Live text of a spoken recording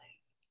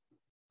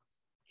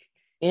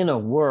In a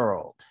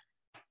world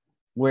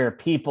where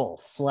people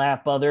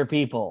slap other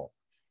people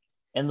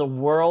and the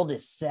world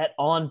is set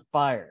on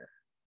fire,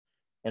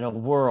 in a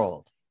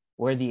world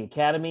where the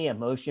Academy of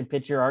Motion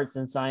Picture Arts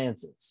and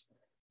Sciences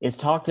is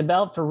talked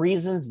about for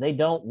reasons they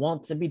don't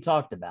want to be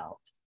talked about,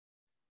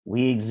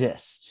 we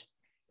exist.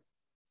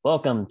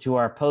 Welcome to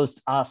our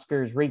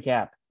post-Oscars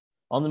recap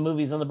on the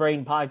Movies on the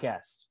Brain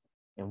podcast.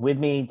 And with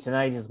me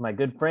tonight is my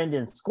good friend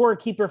and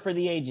scorekeeper for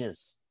the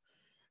ages,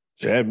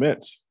 Chad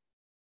Metz.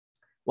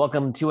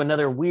 Welcome to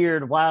another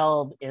weird,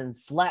 wild, and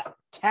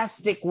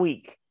slaptastic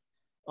week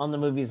on the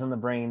Movies on the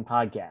Brain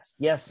podcast.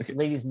 Yes,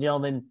 ladies and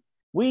gentlemen,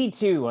 we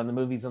too on the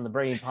Movies on the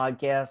Brain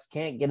podcast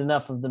can't get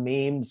enough of the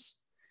memes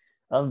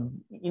of,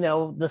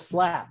 the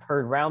slap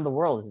heard around the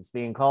world as it's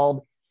being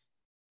called.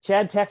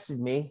 Chad texted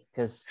me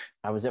because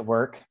I was at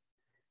work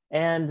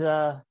and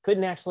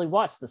couldn't actually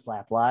watch the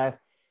slap live,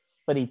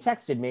 but he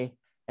texted me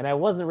and I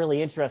wasn't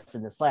really interested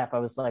in the slap. I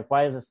was like,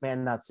 why is this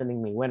man not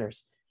sending me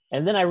winners?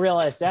 And then I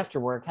realized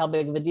after work how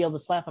big of a deal the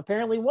slap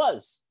apparently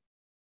was.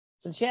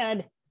 So,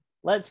 Chad,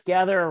 let's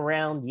gather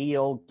around ye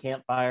old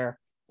campfire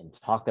and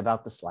talk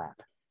about the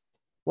slap.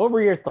 What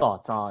were your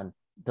thoughts on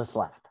the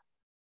slap?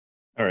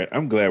 All right,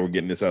 I'm glad we're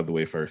getting this out of the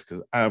way first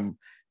because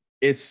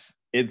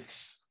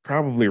it's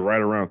probably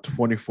right around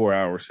 24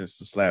 hours since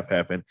the slap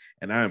happened,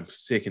 and I'm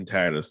sick and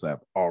tired of the slap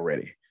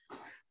already.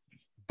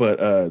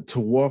 But to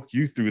walk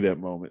you through that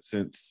moment,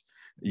 since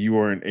you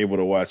weren't able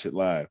to watch it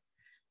live,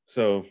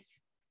 so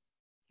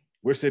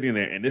we're sitting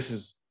there, and this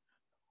is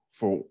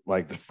for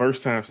like the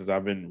first time since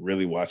I've been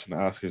really watching the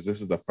Oscars. This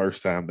is the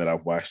first time that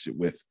I've watched it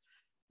with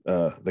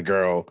the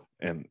girl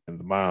and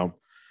the mom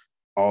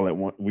all at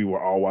once. We were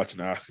all watching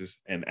the Oscars,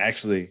 and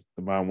actually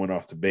the mom went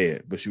off to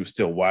bed, but she was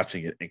still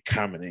watching it and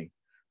commenting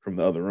from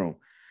the other room.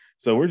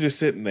 So we're just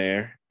sitting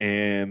there,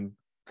 and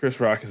Chris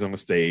Rock is on the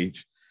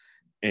stage.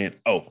 And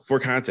for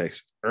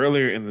context,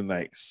 earlier in the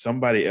night,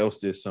 somebody else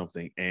did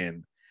something,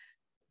 and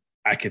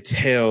I could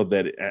tell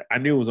that I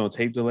knew it was on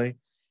tape delay.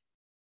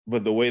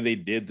 But the way they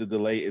did the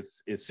delay,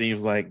 it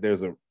seems like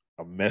there's a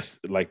mess,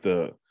 like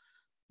the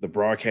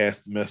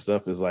broadcast messed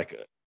up is like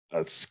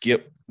a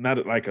skip,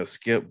 not like a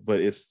skip,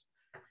 but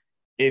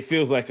it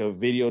feels like a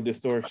video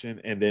distortion,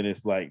 and then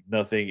it's like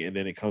nothing, and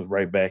then it comes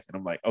right back, and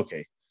I'm like,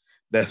 okay,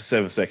 that's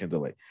 7-second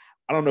delay.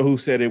 I don't know who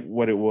said it,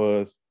 what it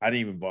was. I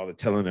didn't even bother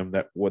telling them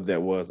what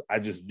that was. I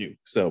just knew.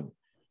 So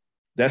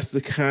that's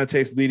the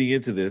context leading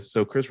into this.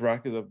 So Chris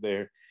Rock is up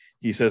there.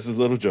 He says his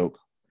little joke.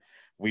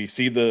 We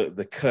see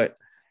the cut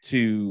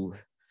to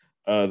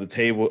the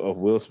table of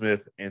Will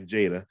Smith and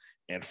Jada.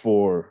 And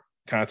for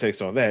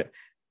context on that,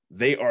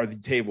 they are the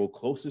table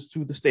closest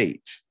to the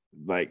stage.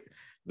 Like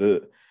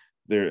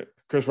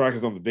Chris Rock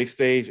is on the big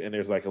stage, and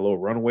there's like a little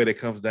runway that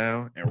comes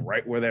down, and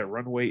right where that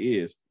runway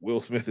is, Will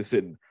Smith is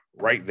sitting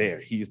right there.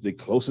 He's the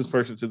closest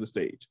person to the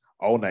stage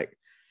all night.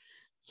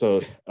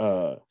 So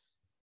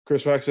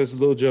Chris Rock says a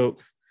little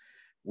joke.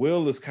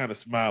 Will is kind of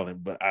smiling,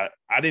 but I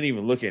didn't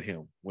even look at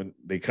him when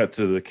they cut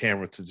to the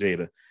camera to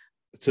Jada.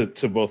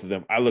 To both of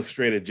them, I looked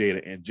straight at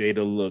Jada, and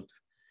Jada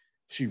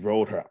she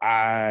rolled her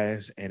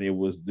eyes, and it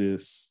was the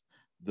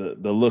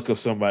look of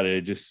somebody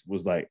that just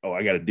was like, oh,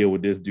 I got to deal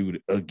with this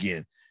dude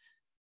again.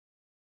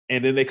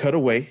 And then they cut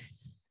away,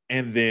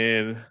 and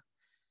then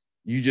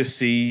you just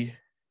see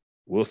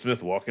Will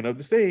Smith walking up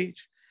the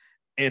stage,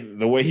 and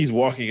the way he's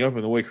walking up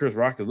and the way Chris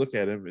Rock is looking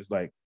at him is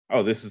like,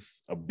 oh, this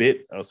is a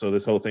bit. So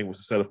this whole thing was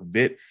to set up a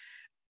bit,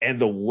 and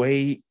the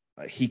way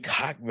he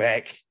cocked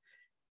back.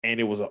 And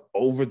it was an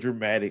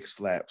over-dramatic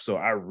slap. So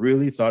I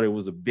really thought it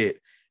was a bit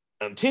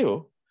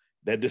until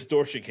that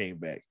distortion came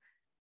back.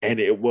 And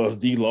it was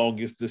the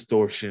longest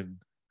distortion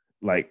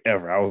like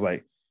ever. I was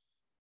like,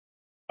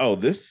 oh,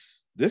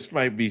 this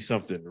might be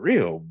something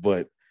real,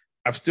 but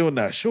I'm still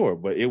not sure.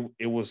 But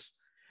it was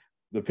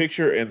the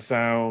picture and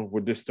sound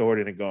were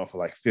distorted and gone for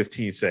like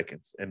 15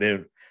 seconds. And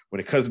then when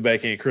it comes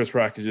back in, Chris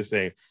Rock is just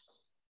saying,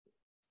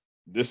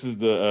 this is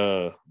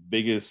the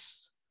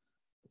biggest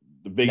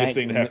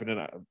thing to happen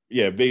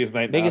biggest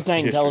night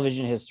in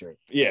television history.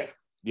 Yeah.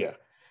 And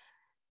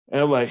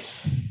I'm like,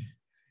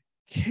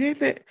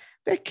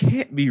 that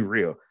can't be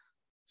real.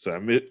 So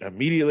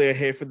immediately I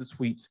head for the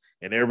tweets,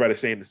 and everybody's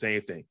saying the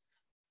same thing.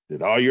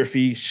 Did all your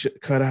feeds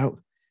cut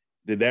out?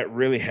 Did that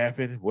really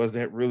happen? Was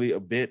that really a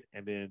bit?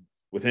 And then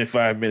within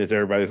 5 minutes,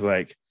 everybody's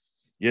like,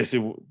 yes,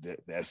 it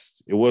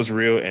was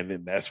real. And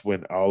then that's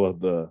when all of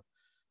the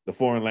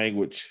foreign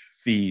language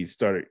feeds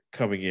started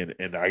coming in,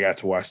 and I got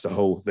to watch the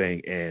whole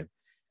thing. And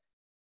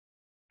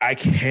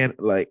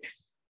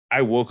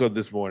I woke up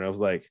this morning, I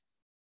was like,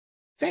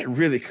 that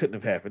really couldn't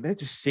have happened. That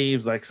just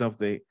seems like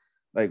something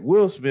like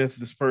Will Smith,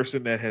 this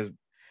person that has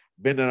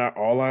been in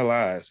all our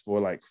lives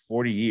for like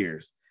 40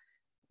 years.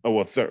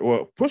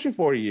 Pushing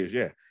 40 years,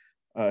 yeah.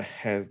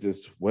 Has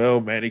this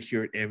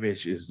well-manicured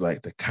image, is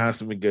like the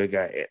consummate good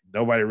guy.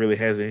 Nobody really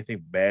has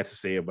anything bad to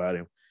say about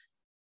him.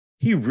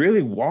 He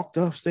really walked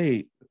on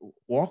stage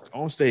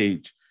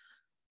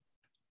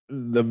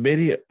in the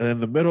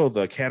middle of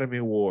the Academy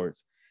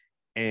Awards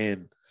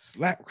and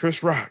slapped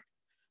Chris Rock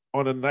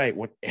on a night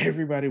when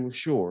everybody was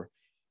sure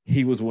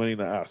he was winning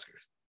the Oscars,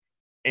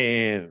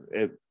 and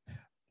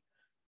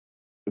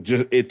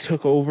it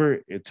took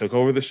over. It took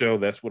over the show.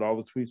 That's what all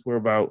the tweets were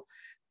about.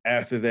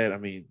 After that, I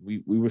mean,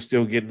 we were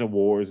still getting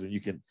awards, and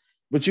you can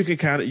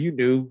kind of, you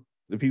knew,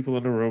 the people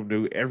in the room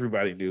knew,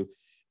 everybody knew,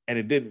 and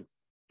it didn't,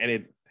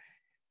 and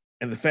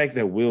the fact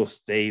that Will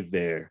stayed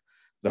there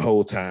the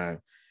whole time,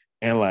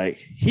 and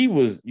like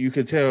you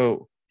could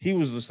tell he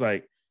was just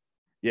like,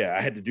 yeah,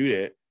 I had to do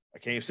that. I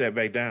came, sat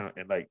back down,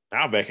 and like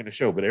now I'm back in the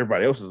show. But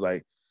everybody else is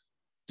like,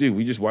 dude,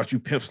 we just watched you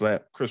pimp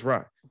slap Chris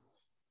Rock.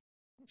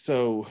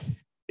 So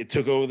it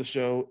took over the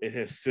show. It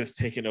has since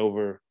taken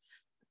over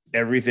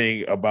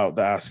everything about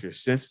the Oscars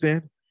since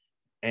then,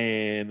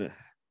 and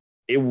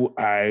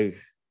I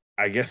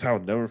guess I'll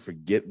never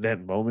forget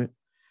that moment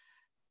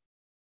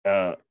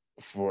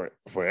for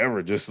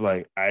forever. Just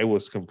like I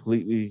was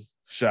completely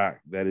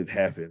shocked that it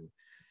happened.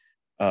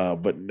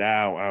 But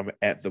now I'm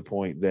at the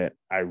point that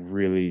I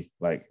really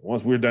like,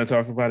 once we're done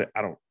talking about it,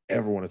 I don't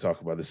ever want to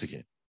talk about this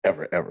again.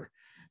 Ever.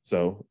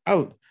 So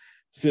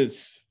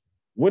since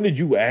when did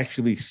you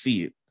actually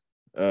see it?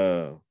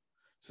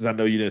 Since I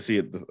know you didn't see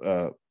it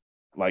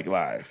like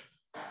live.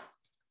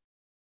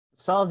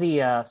 Saw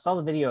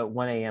the video at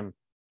 1 a.m.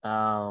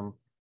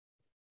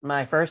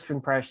 My first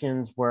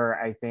impressions were,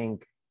 I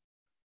think,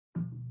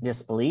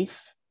 disbelief,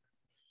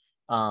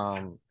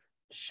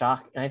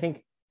 shock, and I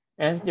think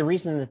the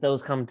reason that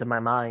those come to my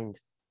mind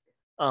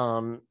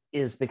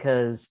is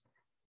because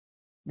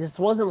this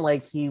wasn't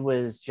like he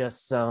was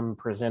just some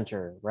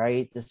presenter,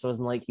 right? This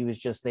wasn't like he was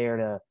just there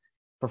to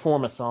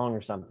perform a song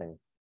or something.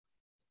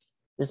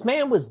 This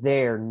man was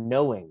there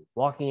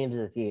walking into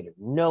the theater,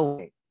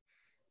 knowing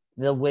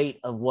the weight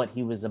of what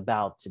he was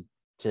about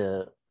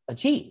to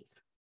achieve.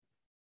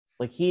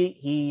 Like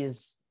he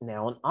is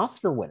now an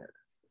Oscar winner.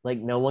 Like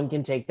no one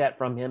can take that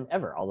from him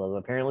ever, although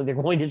apparently they're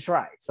going to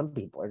try. Some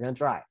people are going to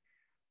try.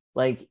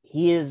 Like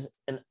he is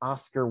an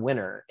Oscar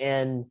winner,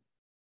 and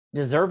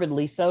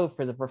deservedly so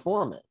for the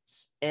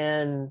performance.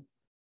 And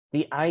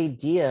the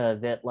idea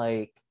that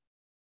like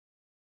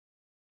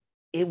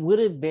it would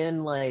have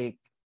been like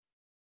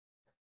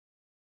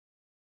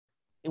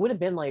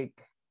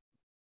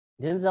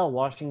Denzel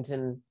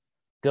Washington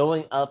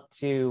going up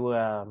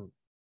to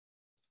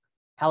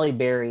Halle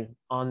Berry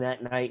on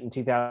that night in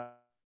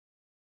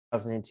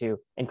 2002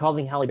 and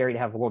causing Halle Berry to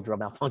have a wardrobe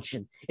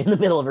malfunction in the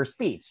middle of her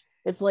speech.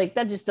 It's like,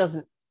 that just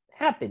doesn't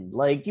happen.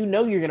 Like, you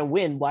know, you're going to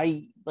win.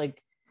 Why?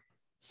 Like,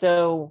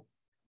 so,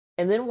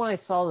 and then when I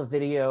saw the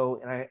video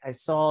and I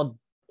saw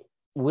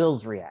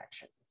Will's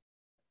reaction,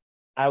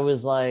 I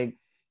was like,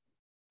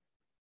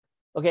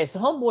 okay, so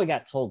Homeboy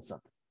got told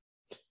something.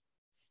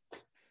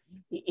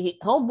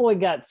 Homeboy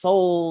got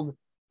told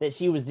that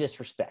she was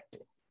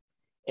disrespected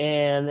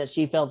and that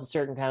she felt a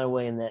certain kind of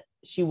way and that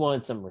she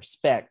wanted some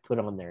respect put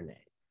on their name.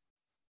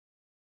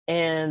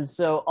 And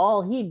so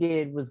all he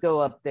did was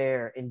go up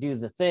there and do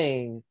the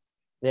thing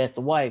that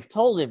the wife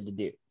told him to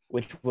do,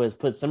 which was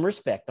put some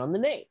respect on the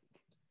name.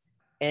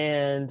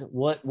 And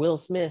what Will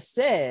Smith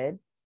said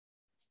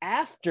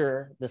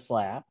after the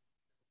slap,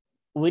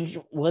 which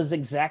was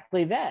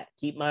exactly that: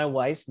 keep my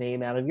wife's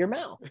name out of your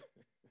mouth.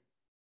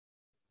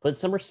 Put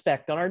some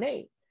respect on our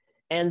name.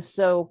 And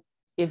so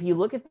if you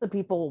look at the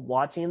people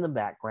watching in the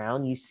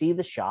background, you see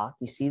the shock,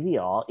 you see the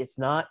awe. It's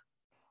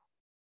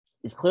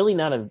clearly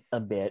not a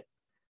bit.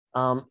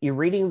 You're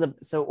reading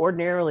so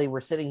ordinarily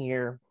we're sitting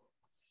here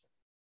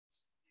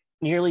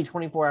nearly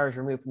 24 hours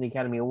removed from the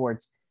Academy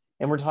Awards,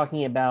 and we're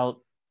talking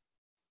about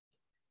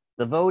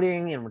the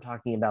voting, and we're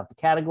talking about the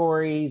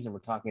categories, and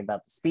we're talking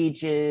about the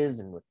speeches,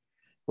 and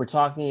we're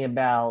talking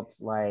about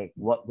like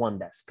what won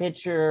Best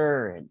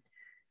Picture, and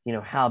you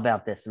know, how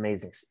about this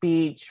amazing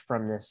speech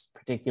from this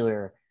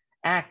particular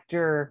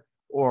actor,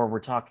 or we're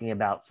talking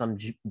about some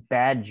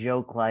bad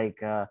joke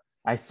like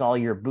I saw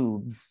your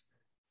boobs,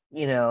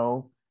 you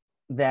know,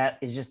 that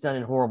is just done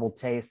in horrible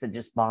taste that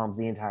just bombs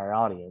the entire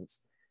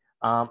audience.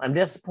 I'm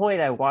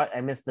disappointed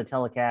I missed the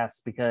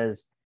telecast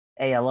because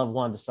A, I love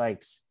Wanda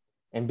Sykes,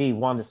 and B,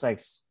 Wanda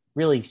Sykes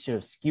really should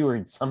have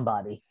skewered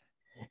somebody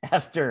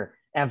after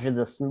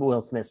the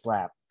Will Smith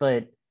slap.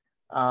 But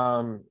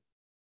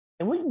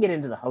and we can get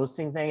into the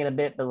hosting thing in a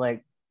bit, but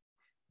like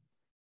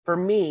for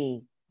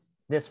me,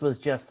 this was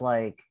just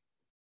like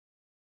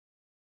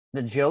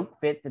the joke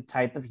fit the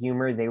type of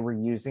humor they were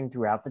using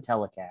throughout the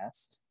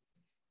telecast.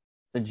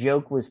 The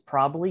joke was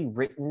probably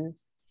written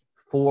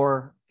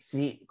for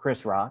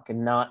Chris Rock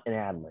and not an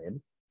ad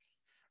lib.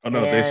 Oh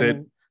no, they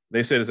said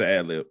it's an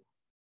ad lib.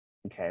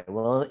 Okay,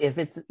 well, if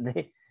it's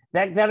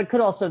that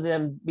could also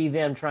then be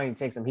them trying to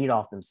take some heat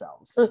off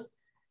themselves,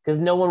 because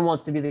no one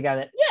wants to be the guy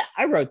that, yeah,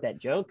 I wrote that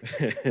joke.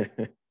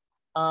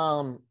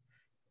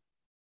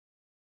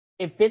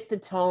 It fit the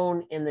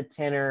tone and the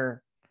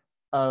tenor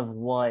of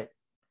what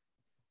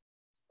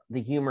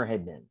the humor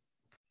had been.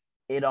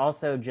 It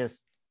also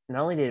just,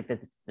 not only did it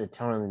fit the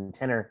tone and the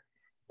tenor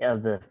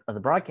of the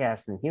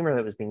broadcast and humor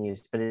that was being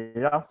used, but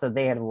it also,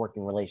 they had a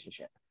working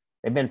relationship.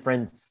 They've been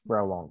friends for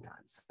a long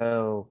time.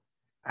 So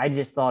I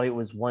just thought it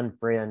was one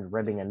friend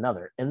ribbing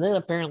another. And then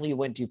apparently it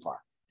went too far.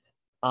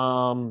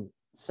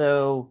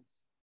 So,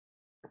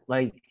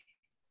 like,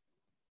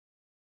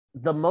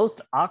 the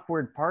most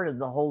awkward part of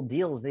the whole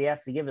deal is he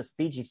has to give a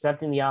speech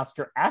accepting the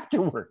Oscar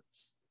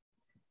afterwards.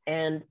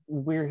 And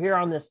we're here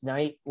on this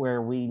night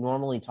where we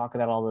normally talk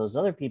about all those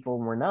other people,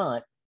 and we're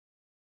not.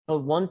 But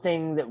one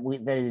thing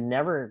that is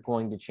never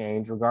going to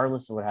change,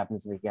 regardless of what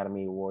happens at the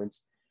Academy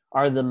Awards,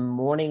 are the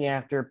morning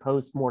after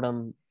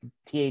post-mortem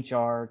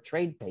THR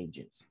trade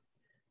pages.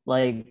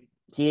 Like,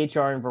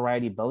 THR and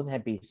Variety both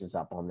had pieces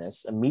up on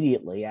this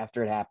immediately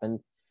after it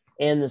happened,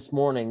 and this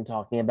morning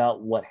talking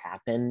about what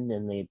happened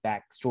and the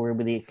backstory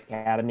with the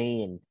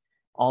Academy and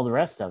all the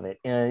rest of it.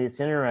 And it's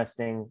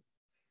interesting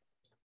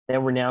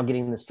that we're now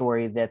getting the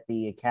story that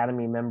the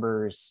Academy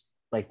members,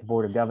 like the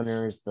Board of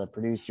Governors, the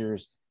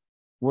producers,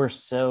 were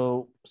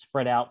so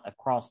spread out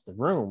across the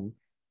room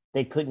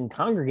they couldn't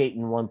congregate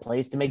in one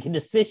place to make a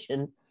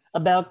decision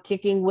about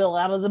kicking Will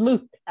out of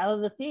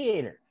the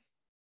theater.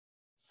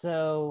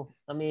 So,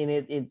 I mean,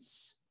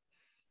 it's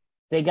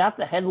they got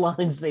the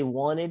headlines they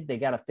wanted. They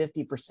got a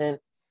 50%,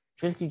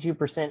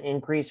 52%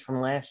 increase from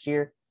last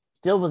year.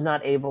 Still was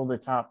not able to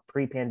top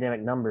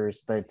pre-pandemic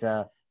numbers, but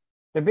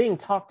they're being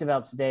talked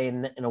about today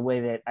in a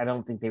way that I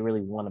don't think they really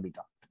want to be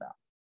talked about.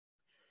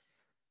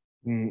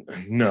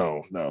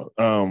 No.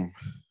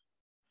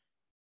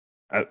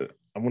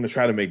 I'm going to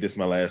try to make this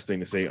my last thing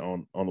to say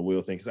on the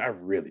Will thing, because I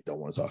really don't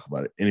want to talk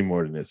about it any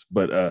more than this.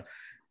 But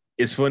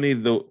it's funny,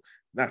 though,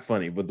 not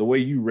funny, but the way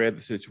you read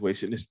the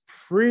situation is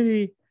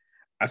pretty,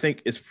 I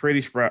think it's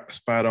pretty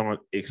spot on,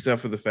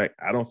 except for the fact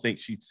I don't think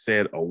she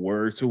said a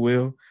word to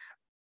Will.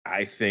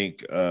 I think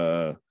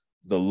the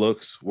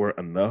looks were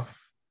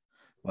enough.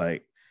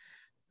 Like,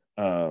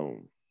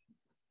 in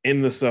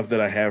the stuff that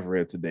I have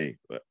read today,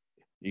 but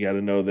you got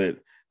to know that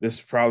this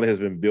probably has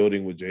been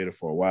building with Jada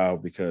for a while,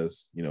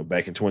 because,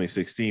 back in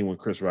 2016 when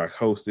Chris Rock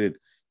hosted,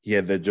 he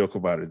had that joke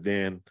about her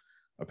then.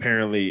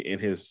 Apparently in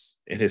his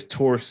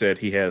tour set,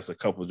 he has a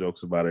couple of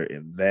jokes about her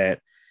in that.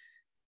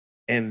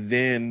 And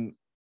then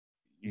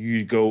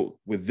you go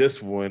with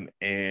this one,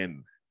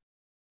 and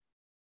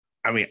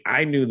I mean,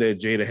 I knew that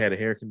Jada had a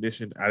hair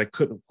condition. I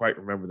couldn't quite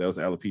remember that was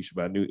alopecia,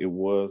 but I knew it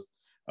was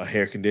a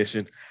hair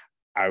condition.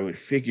 I would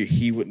figure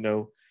he would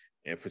know.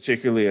 And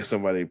particularly as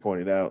somebody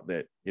pointed out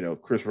that,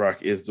 Chris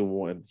Rock is the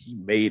one, he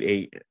made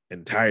a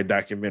entire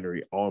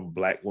documentary on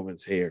Black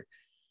women's hair.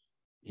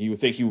 He would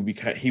think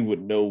he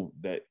would know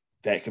that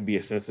can be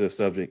a sensitive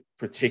subject,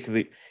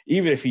 particularly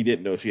even if he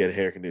didn't know she had a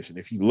hair condition.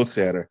 If he looks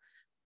at her,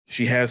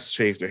 she has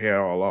shaved her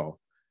hair all off.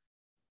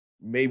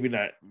 Maybe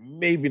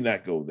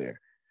not go there.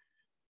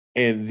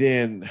 And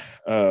then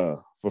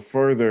for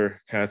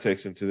further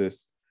context into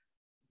this,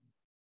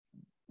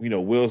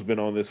 Will's been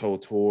on this whole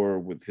tour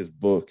with his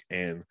book,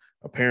 and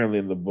apparently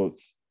in the book,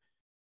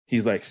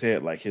 he's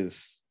said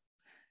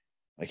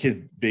his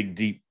big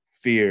deep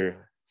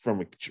fear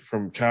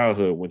from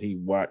childhood when he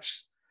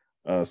watched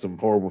some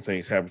horrible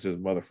things happen to his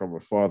mother from her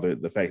father,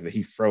 the fact that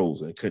he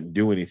froze and couldn't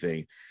do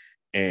anything,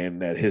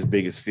 and that his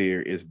biggest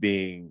fear is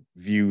being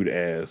viewed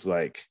as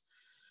a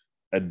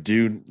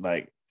dude,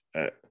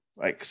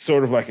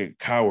 sort of like a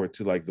coward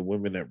to the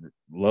women that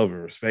love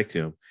and respect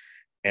him.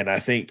 And I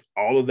think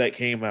all of that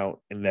came out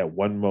in that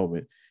one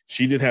moment.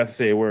 She didn't have to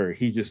say a word.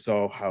 He just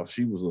saw how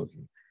she was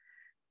looking.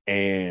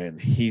 And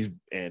he's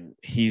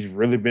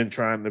really been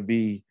trying to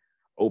be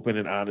open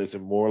and honest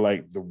and more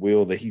like the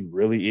Will that he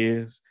really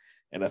is.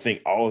 And I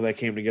think all of that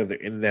came together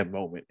in that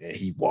moment. And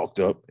he walked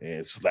up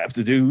and slapped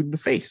the dude in the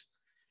face.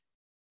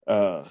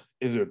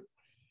 Is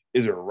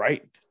it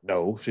right?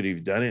 No. Should he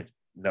have done it?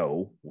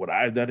 No. Would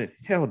I have done it?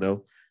 Hell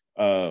no.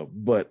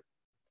 But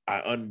I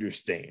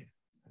understand.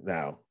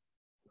 Now,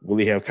 will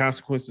he have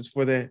consequences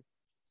for that?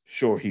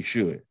 Sure, he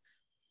should.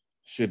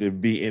 Should it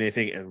be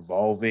anything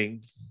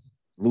involving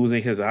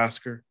losing his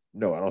Oscar?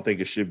 No, I don't think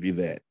it should be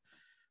that.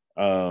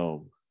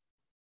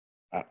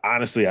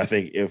 Honestly, I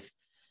think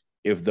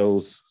if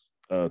those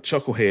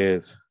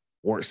chuckleheads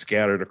weren't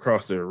scattered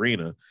across the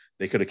arena,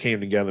 they could have came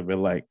together and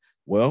been like,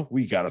 well,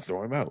 we got to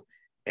throw him out.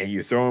 And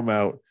you throw him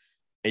out,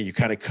 and you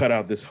kind of cut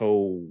out this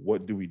whole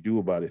what do we do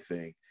about it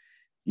thing.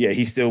 Yeah,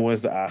 he still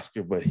wins the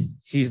Oscar, but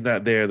he's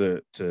not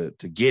there to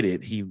get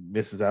it. He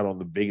misses out on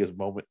the biggest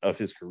moment of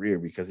his career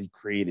because he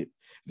created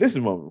this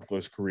moment for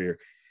his career.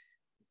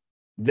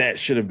 That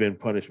should have been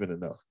punishment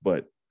enough,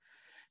 but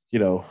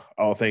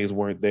all things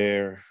weren't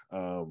there.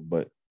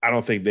 But I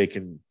don't think they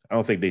can. I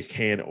don't think they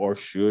can or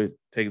should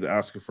take the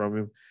Oscar from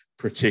him,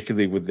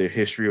 particularly with the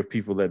history of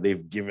people that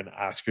they've given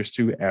Oscars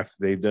to after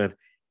they've done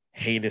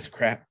heinous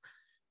crap,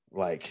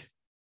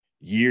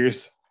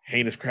 heinous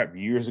crap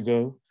years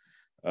ago.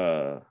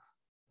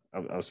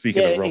 I'm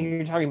speaking of Rome.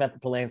 You're talking about the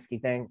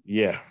Polanski thing.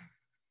 Yeah,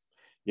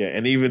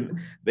 and even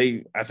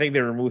I think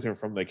they removed him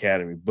from the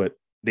Academy, but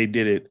they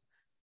did it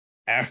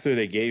after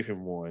they gave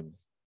him one.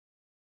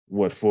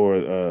 What, for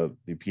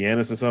the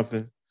Pianist or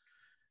something?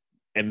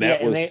 And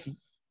that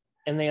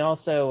they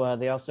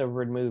also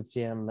removed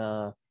him.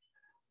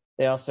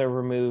 They also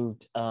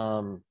removed they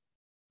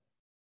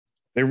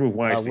removed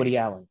Weinstein. Woody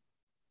Allen.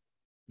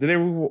 Did they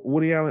remove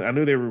Woody Allen? I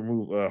knew they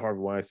removed Harvey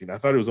Weinstein. I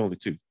thought it was only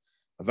two.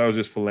 I thought it was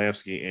just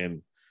Polanski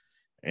and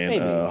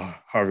Maybe.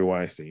 Harvey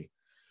Weinstein.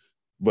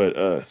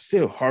 But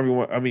still,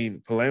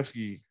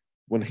 Polanski,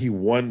 when he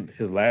won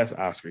his last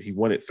Oscar, he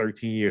won it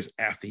 13 years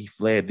after he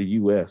fled the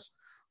U.S.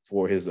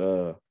 for his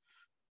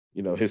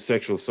his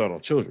sexual assault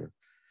on children.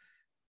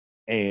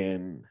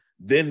 And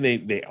then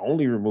they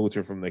only removed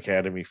him from the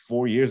Academy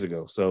 4 years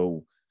ago.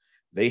 So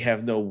they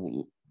have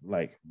no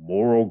like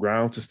moral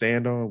ground to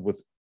stand on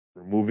with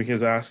removing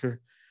his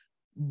Oscar.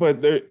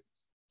 But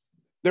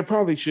there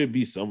probably should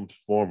be some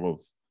form of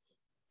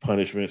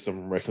punishment,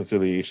 some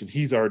reconciliation.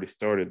 He's already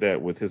started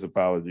that with his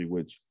apology,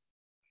 which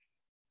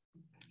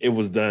it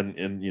was done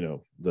in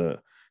the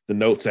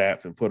notes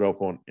app and put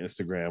up on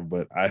Instagram.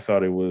 But I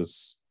thought it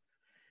was,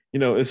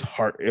 it's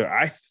heart.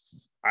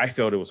 I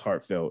felt it was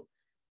heartfelt,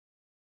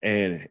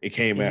 and it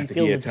came Did you after he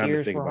feel the had time to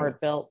tears think were about it.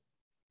 heartfelt?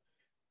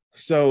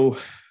 So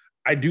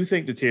I do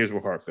think the tears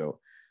were heartfelt.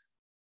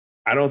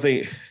 I don't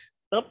think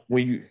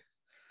when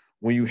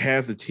you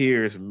have the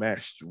tears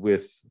matched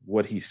with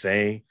what he's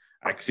saying,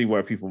 I can see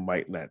why people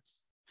might not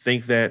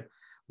think that.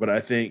 But I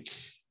think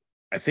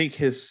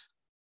his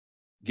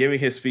giving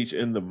his speech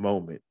in the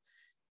moment,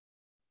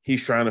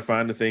 he's trying to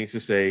find the things to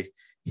say.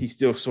 He's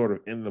still sort of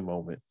in the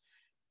moment.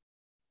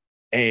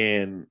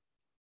 And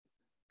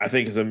I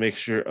think it's a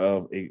mixture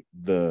of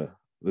the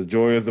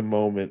joy of the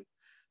moment,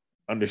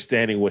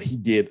 understanding what he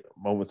did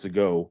moments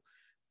ago,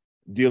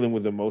 dealing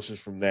with emotions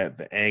from that,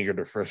 the anger,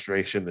 the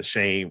frustration, the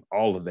shame,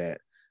 all of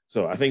that.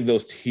 So I think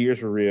those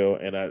tears were real,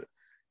 and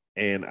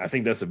I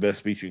think that's the best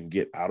speech you can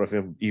get out of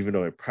him, even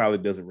though it probably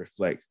doesn't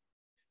reflect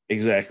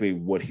exactly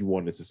what he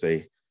wanted to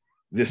say.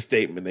 This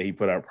statement that he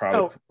put out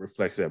probably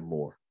reflects that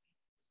more.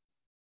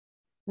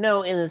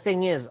 No, and the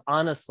thing is,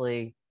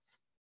 honestly,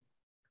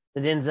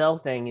 the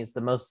Denzel thing is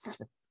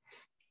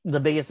the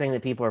biggest thing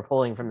that people are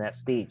pulling from that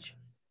speech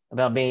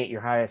about being at your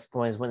highest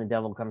point is when the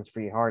devil comes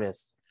for you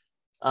hardest.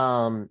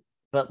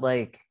 But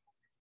like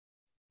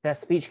that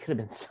speech could have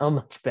been so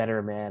much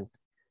better, man.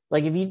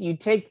 Like if you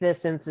take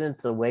this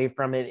incident away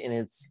from it, and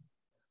it's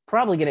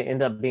probably going to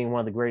end up being one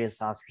of the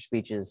greatest Oscar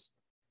speeches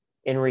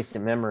in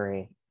recent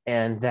memory,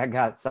 and that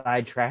got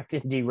sidetracked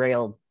and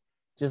derailed,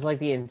 just like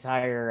the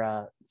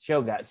entire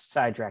show got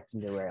sidetracked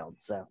and derailed.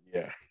 So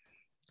yeah,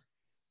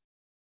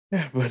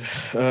 but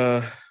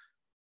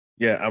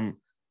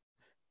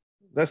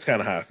that's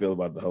kind of how I feel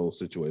about the whole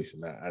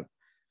situation.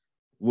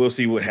 We'll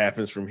see what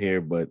happens from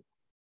here, but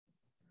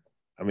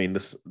I mean,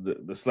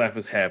 the slap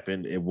has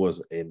happened. It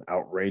was an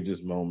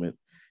outrageous moment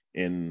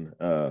in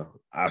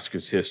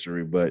Oscars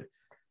history, but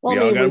we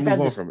all got to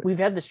move on from it. We've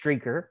had the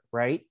streaker,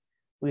 right?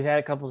 We've had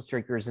a couple of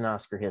streakers in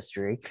Oscar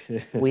history.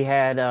 we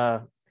had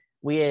Marlon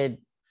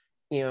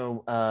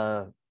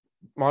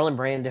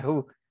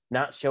Brando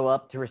not show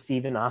up to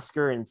receive an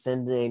Oscar and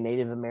send a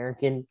Native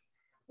American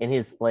in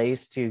his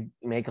place to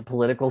make a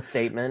political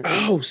statement.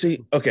 Oh,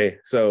 see, okay,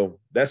 so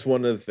that's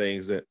one of the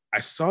things that I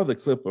saw the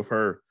clip of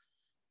her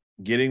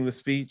giving the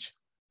speech.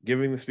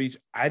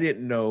 I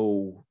didn't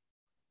know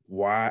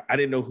why. I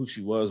didn't know who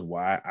she was.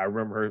 Why I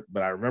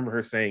remember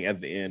her saying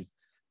at the end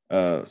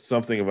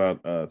something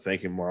about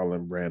thanking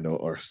Marlon Brando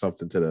or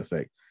something to the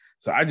effect.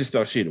 So I just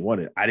thought she had won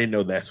it. I didn't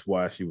know that's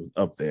why she was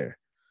up there.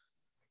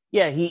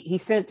 Yeah, he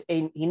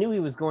knew he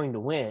was going to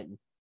win,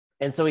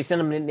 and so he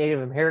sent a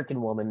Native American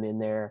woman in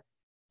there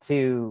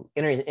to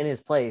enter in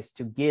his place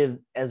to give,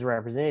 as a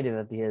representative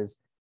of his,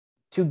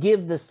 to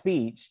give the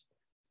speech,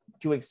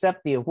 to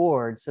accept the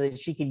award, so that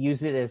she could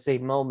use it as a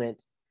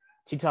moment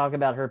to talk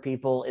about her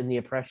people and the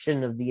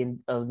oppression of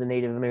the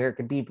Native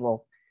American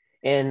people,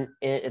 and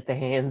at the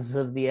hands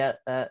of the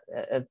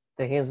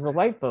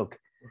white folk.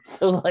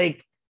 So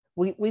like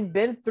we've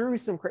been through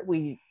some.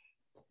 We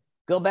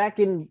go back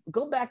and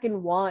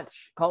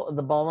watch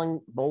the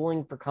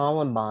bowling for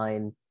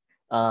Columbine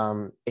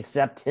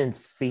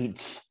acceptance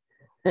speech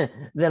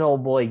that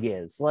old boy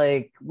gives.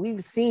 Like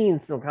we've seen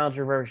some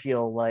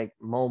controversial like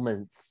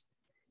moments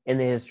in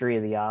the history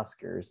of the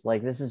Oscars.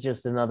 Like this is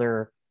just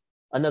another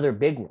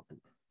big one.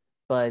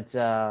 But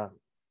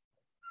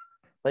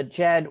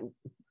Chad,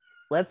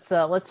 let's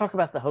talk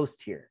about the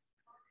host here.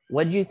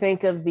 What did you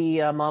think of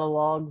the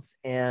monologues?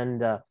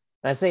 And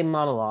I say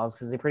monologues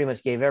because they pretty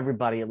much gave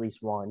everybody at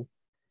least one,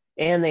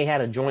 and they had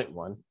a joint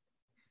one.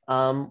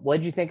 What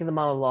did you think of the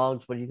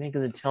monologues? What did you think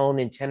of the tone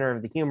and tenor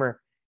of the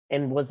humor?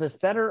 And was this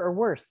better or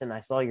worse than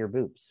I Saw Your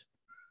Boobs?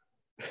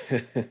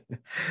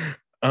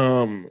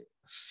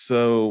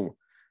 So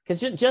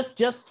because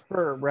just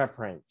for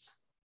reference,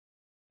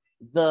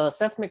 the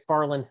Seth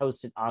MacFarlane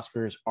hosted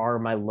Oscars are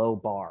my low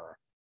bar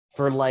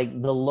for like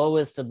the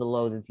lowest of the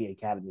low that the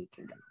Academy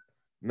can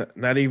go.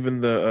 Not even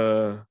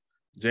the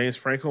James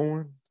Franco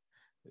one.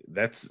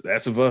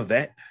 That's above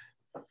that.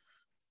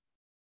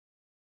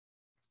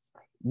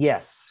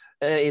 Yes,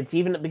 it's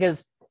even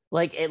because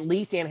like at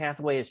least Anne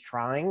Hathaway is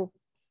trying.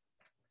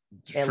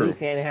 True. At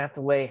least Anne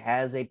Hathaway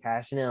has a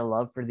passion and a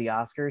love for the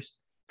Oscars.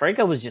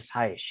 Franco was just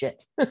high as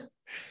shit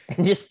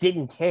and just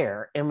didn't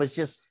care and was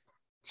just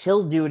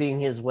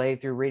chill-duding his way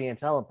through reading a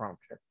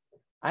teleprompter.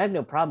 I have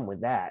no problem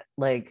with that.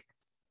 Like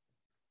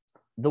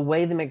the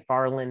way the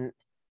MacFarlane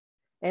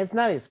And it's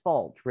not his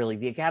fault, really.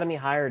 The Academy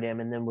hired him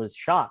and then was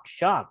shocked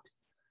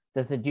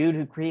that the dude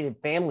who created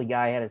Family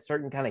Guy had a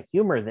certain kind of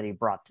humor that he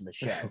brought to the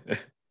show.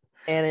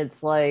 And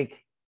it's like,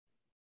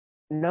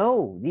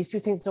 no, these two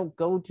things don't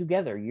go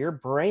together. Your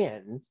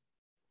brand,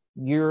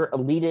 your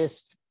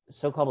elitist,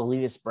 so-called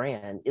elitist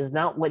brand, is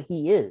not what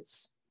he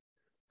is.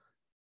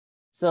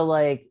 So,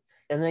 like,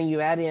 and then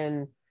you add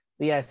in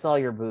the "I Saw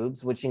Your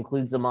Boobs," which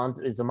includes a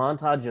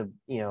montage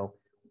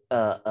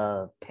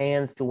of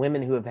pans to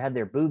women who have had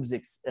their boobs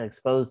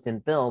exposed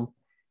in film,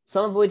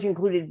 some of which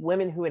included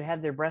women who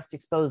had their breasts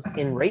exposed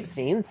in rape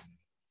scenes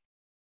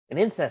and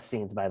incest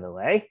scenes, by the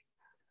way.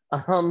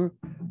 You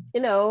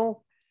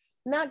know,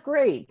 not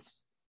great.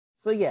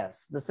 So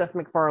yes, the Seth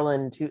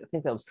MacFarlane, I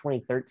think that was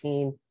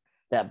 2013.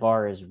 That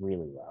bar is really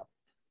low.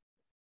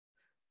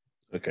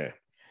 Okay.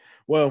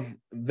 Well,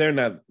 they're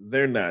not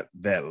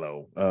that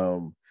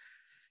low.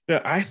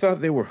 I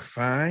thought they were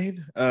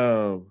fine.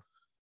 I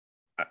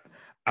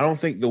don't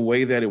think the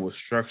way that it was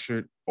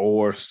structured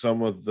or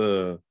some of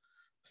the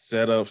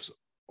setups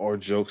or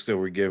jokes that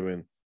were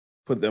given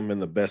put them in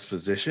the best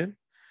position.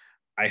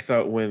 I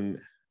thought when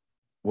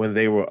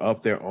they were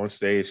up there on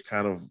stage,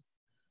 kind of,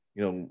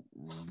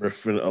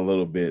 riffing a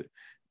little bit,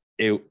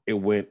 it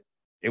went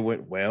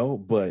well.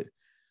 But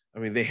I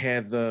mean, I think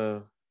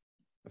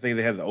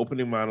they had the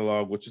opening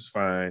monologue, which is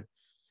fine.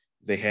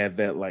 They had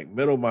that like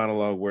middle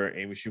monologue where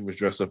Amy Schumer was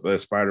dressed up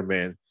as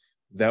Spider-Man.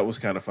 That was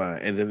kind of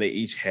fine. And then they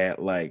each had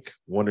like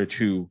one or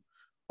two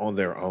on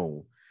their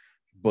own.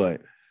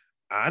 But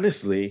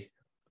honestly,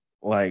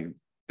 like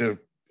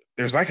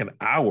there's like an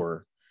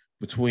hour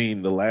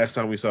between the last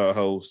time we saw a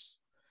host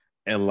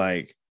and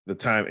like the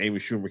time Amy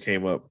Schumer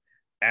came up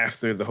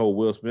after the whole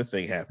Will Smith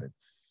thing happened.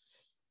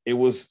 It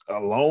was a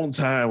long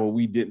time where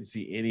we didn't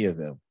see any of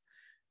them.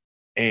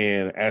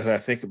 And as I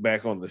think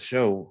back on the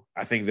show,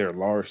 I think there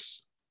are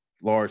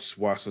large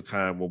swaths of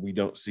time where we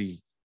don't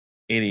see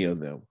any of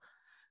them.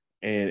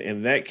 And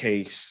in that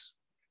case,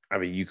 I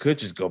mean, you could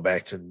just go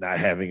back to not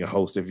having a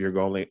host if your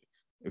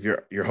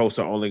hosts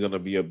are only going to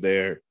be up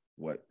there,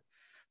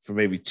 for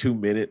maybe 2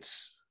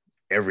 minutes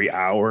every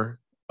hour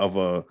of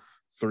a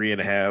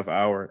 3.5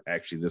 hour.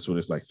 Actually, this one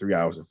is like 3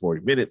 hours and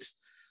 40 minutes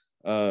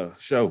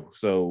show.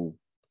 So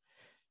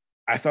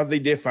I thought they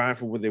did fine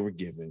for what they were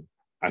given.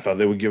 I thought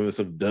they were giving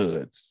some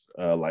duds,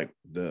 like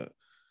the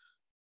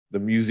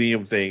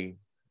museum thing.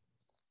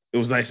 It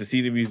was nice to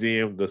see the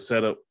museum. The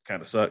setup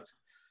kind of sucked.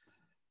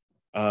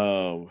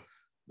 The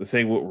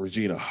thing with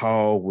Regina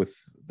Hall with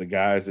the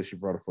guys that she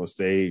brought up on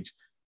stage,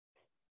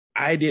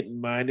 I didn't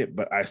mind it,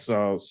 but I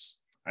saw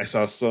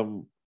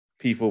some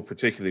people,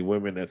 particularly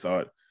women, that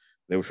thought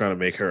they were trying to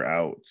make her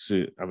out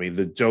to. I mean,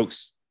 the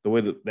jokes, the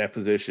way that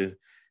position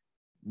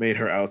made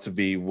her out to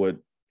be what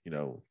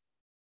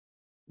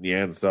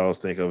Neanderthals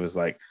think of as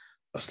like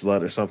a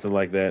slut or something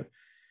like that.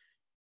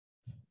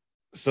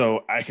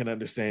 So I can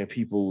understand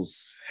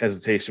people's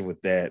hesitation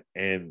with that.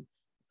 And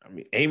I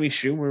mean, Amy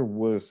Schumer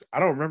was, I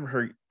don't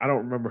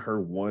remember her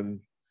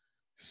one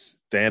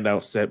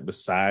standout set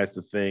besides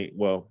the thing.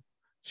 Well,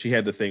 she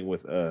had the thing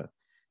with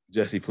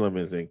Jesse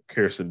Plemons and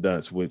Kirsten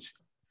Dunst, which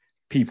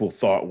people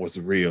thought was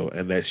real,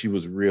 and that she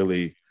was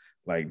really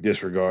like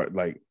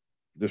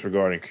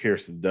disregarding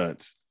Kirsten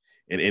Dunst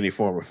in any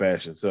form or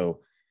fashion.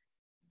 So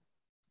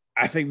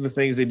I think the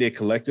things they did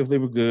collectively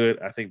were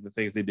good. I think the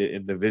things they did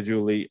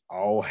individually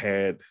all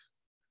had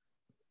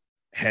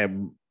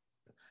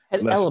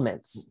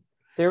elements.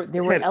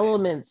 There were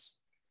elements.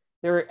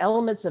 There were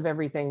elements of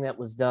everything that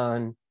was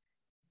done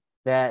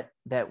that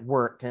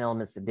worked and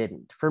elements that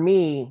didn't. For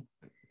me,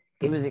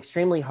 it was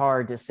extremely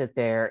hard to sit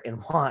there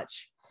and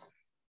watch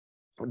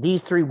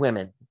these three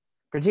women,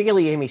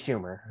 particularly Amy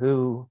Schumer,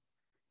 who,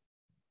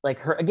 like,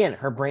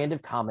 her brand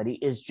of comedy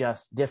is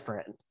just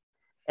different.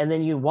 And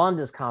then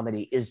Wanda's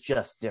comedy is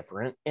just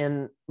different.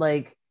 And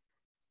like,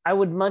 I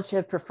would much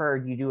have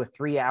preferred you do a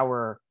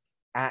 3-hour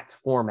act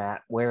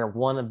format where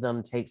one of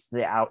them takes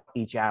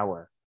each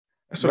hour.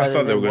 That's what I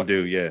thought they were going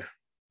to do. Yeah.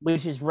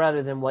 Which is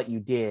rather than what you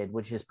did,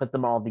 which is put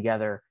them all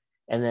together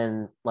and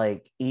then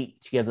like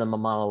each give them a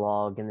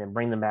monologue and then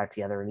bring them back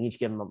together and each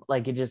give them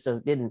it just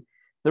didn't.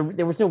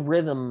 There was no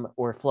rhythm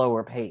or flow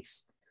or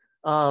pace.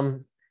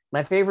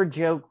 My favorite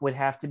joke would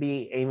have to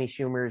be Amy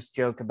Schumer's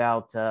joke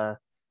about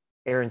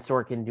Aaron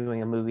Sorkin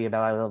doing a movie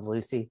about I Love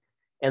Lucy.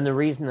 And the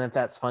reason that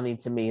that's funny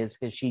to me is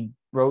because she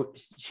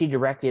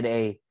directed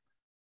a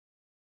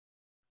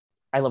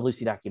I Love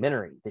Lucy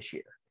documentary this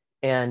year.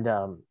 And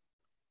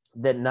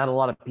that not a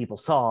lot of people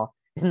saw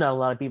and not a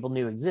lot of people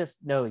know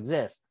exist,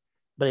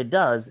 but it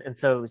does. And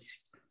so it's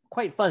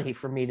quite funny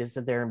for me to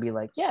sit there and be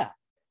like, yeah,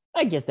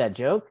 I get that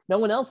joke. No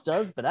one else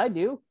does, but I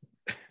do.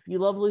 You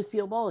love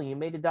Lucille Ball and you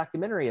made a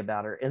documentary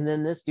about her. And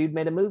then this dude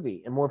made a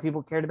movie and more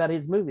people cared about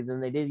his movie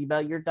than they did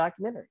about your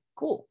documentary.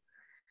 Cool.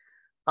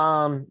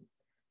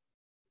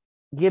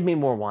 Give me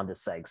more Wanda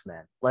Sykes,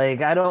 man.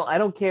 Like, I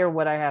don't care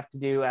what I have to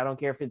do. I don't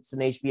care if it's an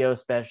HBO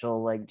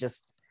special. Like,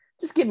 just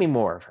give me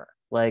more of her.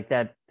 Like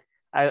that.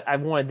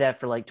 I've wanted that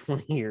for like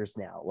 20 years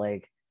now.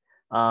 Like,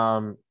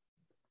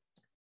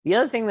 The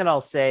other thing that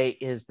I'll say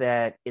is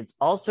that it's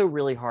also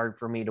really hard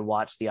for me to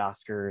watch the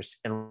Oscars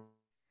and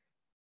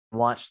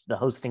watch the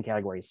hosting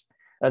categories,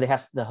 or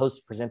the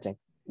host presenting,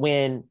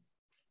 when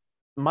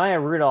Maya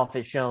Rudolph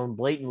is shown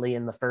blatantly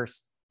in the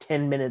first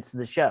 10 minutes of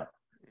the show.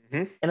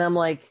 Mm-hmm. And I'm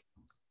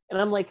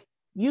like,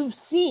 you've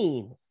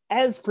seen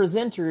as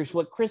presenters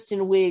what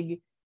Kristen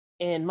Wiig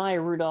and Maya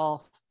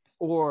Rudolph,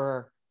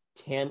 or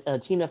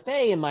Tina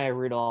Fey and Maya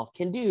Rudolph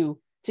can do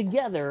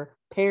together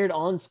paired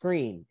on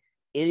screen.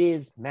 It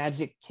is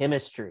magic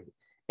chemistry.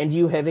 And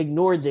you have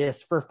ignored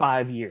this for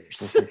 5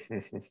 years.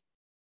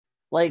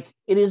 Like,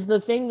 it is the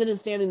thing that is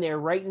standing there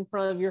right in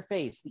front of your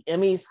face. The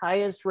Emmys'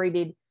 highest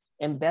rated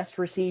and best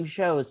received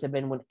shows have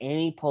been when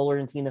Annie Poehler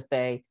and Tina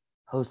Fey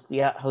host the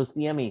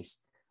Emmys.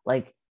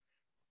 Like,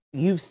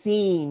 you've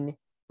seen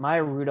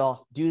Maya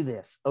Rudolph do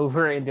this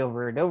over and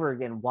over and over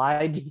again.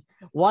 Why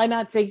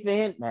not take the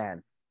hint,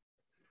 man?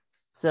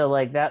 So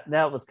like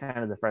that was kind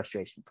of the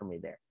frustration for me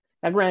there.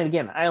 Now, granted,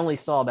 again, I only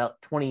saw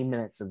about 20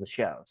 minutes of the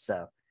show,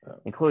 so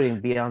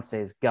including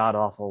Beyonce's god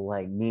awful,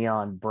 like,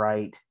 neon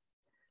bright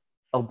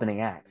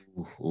opening act.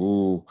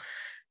 Ooh,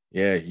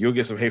 yeah, you'll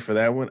get some hate for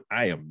that one.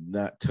 I am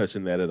not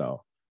touching that at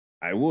all.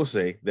 I will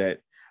say that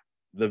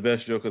the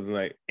best joke of the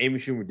night, Amy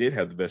Schumer did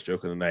have the best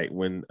joke of the night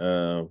when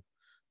the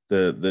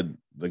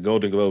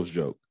Golden Globes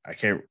joke. I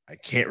can't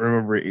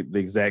remember the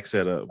exact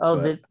setup. Oh,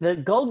 but the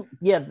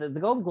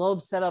Golden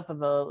Globes setup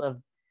of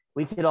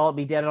we could all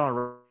be dead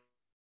on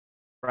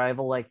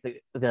arrival. Like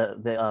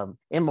the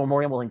in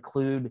memoriam will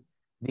include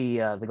the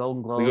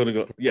Golden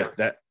Globes.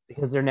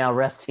 Because they're now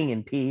resting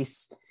in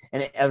peace,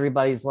 and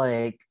everybody's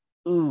like,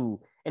 ooh,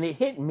 and it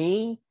hit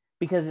me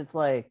because it's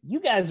like, you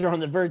guys are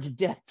on the verge of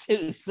death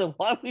too. So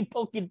why are we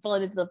poking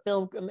fun at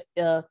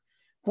the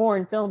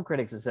Foreign Film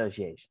Critics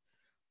Association?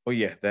 Oh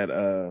yeah,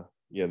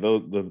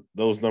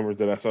 those numbers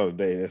that I saw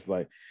today, it's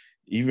like,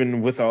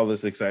 even with all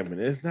this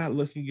excitement, it's not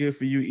looking good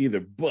for you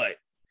either. But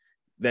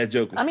that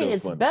joke is still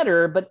funny.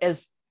 Better, but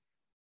as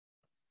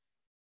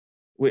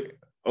wait,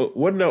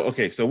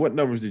 so what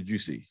numbers did you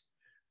see?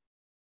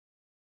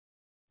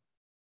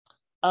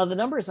 The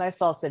numbers I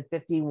saw said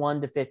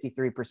 51 to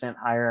 53%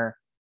 higher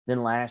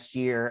than last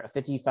year, a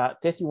 51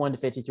 to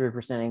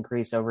 53%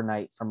 increase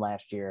overnight from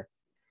last year,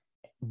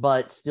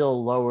 but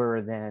still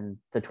lower than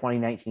the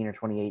 2019 or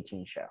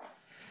 2018 show,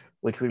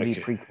 which would be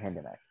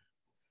pre-pandemic.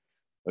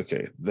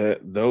 Okay,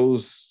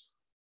 those.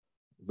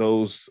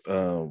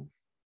 I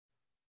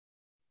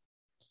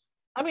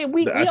mean,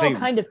 we all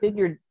kind of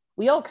figured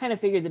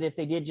that if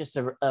they did just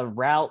a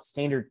route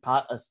standard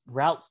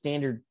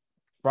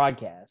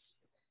broadcast,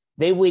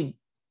 they would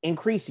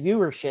increase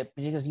viewership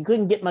because you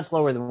couldn't get much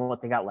lower than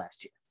what they got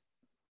last year.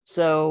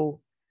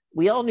 So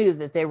we all knew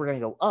that they were going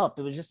to go up.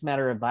 It was just a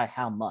matter of by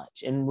how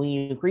much. And when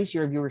you increase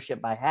your viewership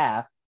by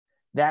half,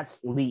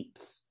 that's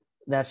leaps.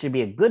 That should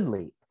be a good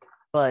leap.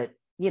 But,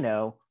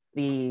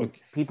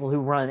 people who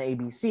run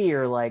ABC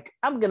are like,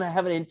 I'm going to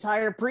have an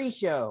entire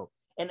pre-show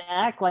and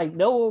act like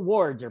no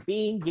awards are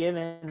being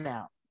given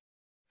out.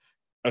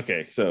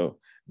 Okay, so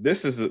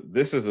this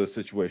is a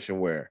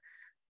situation where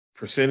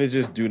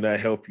percentages do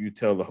not help you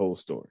tell the whole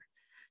story.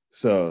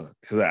 So,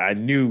 because I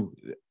knew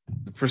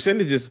the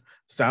percentages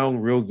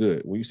sound real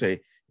good when you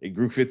say it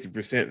grew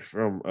 50%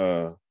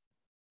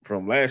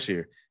 from last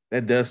year,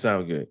 that does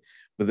sound good.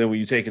 But then when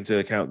you take into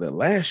account that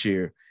last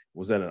year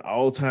was at an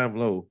all-time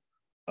low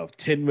of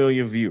 10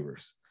 million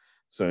viewers,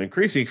 so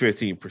increasing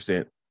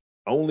 15%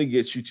 only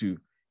gets you to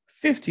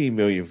 15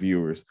 million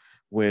viewers,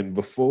 when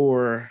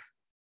before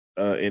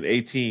in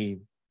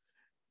 18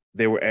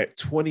 they were at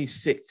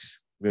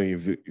 26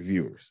 million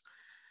viewers.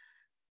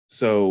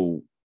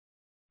 So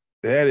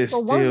that is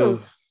still.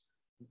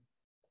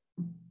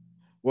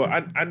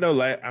 Well, I know.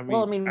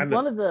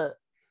 One of the.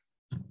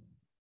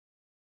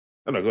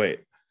 Oh no, go ahead.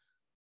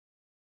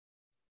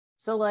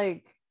 So,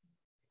 like,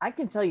 I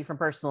can tell you from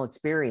personal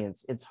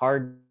experience, it's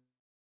hard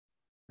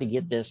to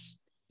get the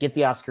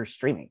Oscars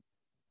streaming.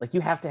 Like,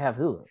 you have to have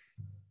Hulu.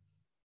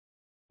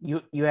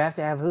 You have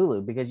to have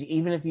Hulu, because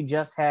even if you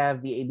just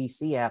have the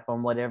ABC app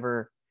on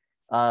whatever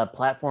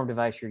platform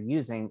device you're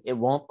using, it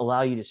won't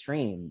allow you to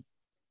stream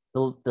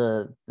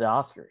the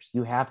Oscars.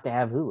 You have to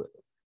have Hulu,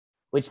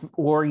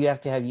 or you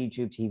have to have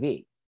YouTube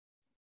TV,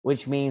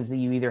 which means that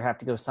you either have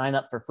to go sign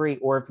up for free,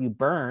 or if you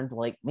burned,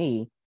 like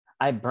me,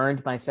 I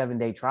burned my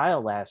 7-day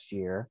trial last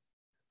year,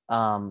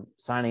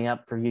 signing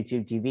up for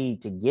YouTube TV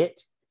to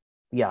get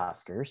the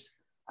Oscars.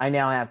 I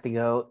now have to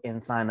go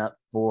and sign up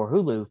for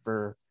Hulu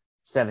for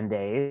 7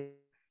 days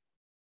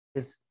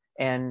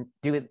and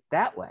do it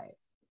that way.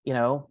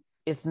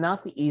 It's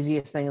not the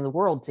easiest thing in the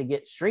world to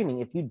get streaming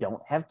if you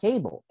don't have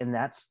cable, and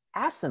that's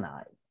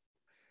asinine.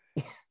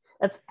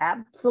 That's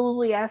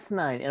absolutely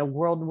asinine in a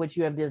world in which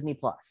you have Disney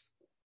Plus.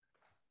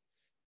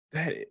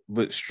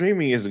 But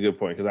streaming is a good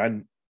point,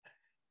 because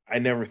I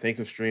never think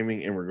of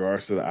streaming in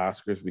regards to the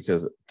Oscars,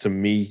 because to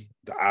me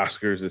the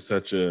Oscars is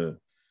such a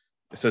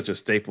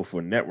staple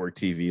for network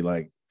TV.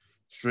 Like,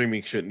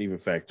 streaming shouldn't even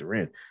factor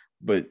in.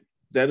 But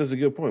that is a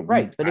good point,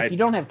 right? But if you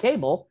don't have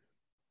cable,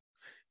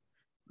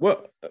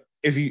 well,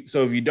 if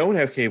you don't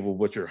have cable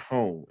but you're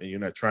home and you're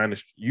not trying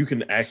to, you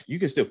can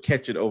still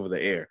catch it over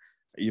the air.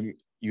 You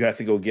have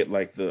to go get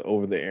like the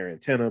over the air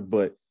antenna,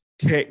 but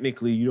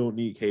technically you don't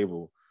need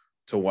cable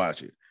to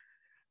watch it.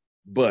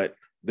 But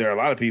there are a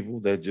lot of people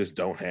that just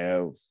don't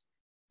have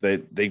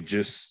that. They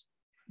just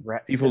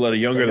people that are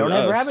younger than us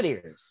don't have rabbit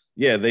ears.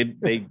 Yeah,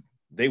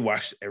 they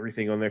watch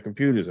everything on their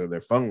computers or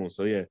their phones.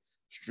 So yeah,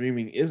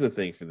 streaming is a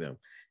thing for them.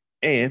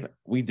 And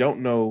we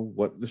don't know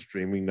what the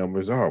streaming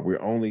numbers are. We've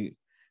only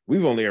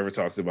ever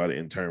talked about it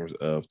in terms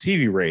of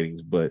TV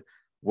ratings, but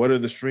what are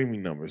the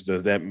streaming numbers?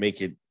 Does that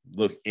make it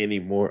look any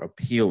more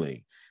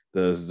appealing?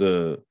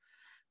 Do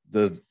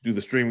the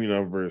streaming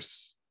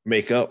numbers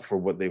make up for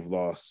what they've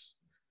lost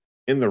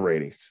in the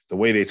ratings? The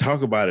way they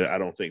talk about it, I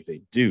don't think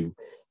they do.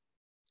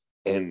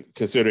 And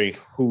considering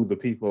who the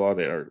people are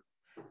that are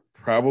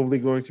probably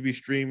going to be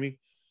streaming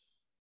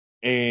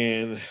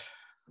and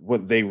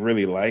what they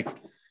really like,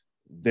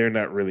 they're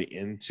not really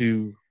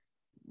into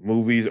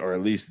movies, or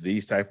at least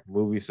these type of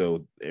movies,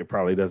 so it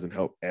probably doesn't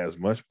help as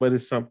much, but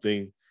it's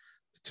something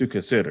to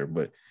consider.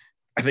 But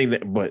I think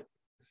that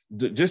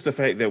just the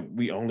fact that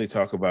we only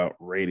talk about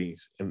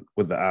ratings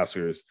with the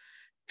Oscars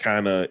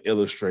kind of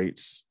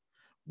illustrates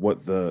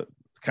what the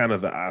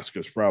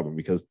Oscars problem,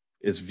 because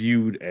it's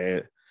viewed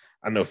as,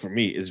 I know for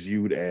me, it's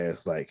viewed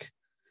as like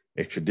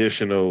a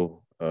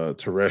traditional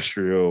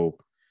terrestrial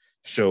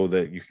show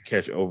that you can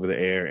catch over the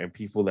air, and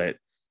people that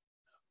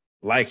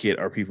like it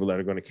are people that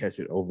are going to catch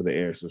it over the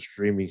air. So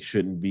streaming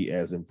shouldn't be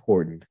as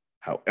important.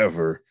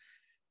 However,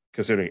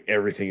 considering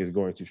everything is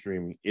going to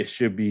streaming, it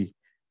should be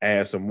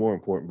as or more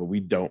important, but we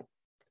don't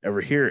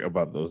ever hear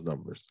about those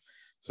numbers.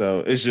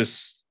 So it's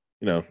just,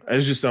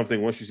 it's just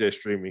something, once you said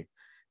streaming,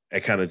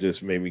 it kind of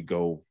just made me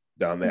go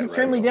down that. It's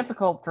extremely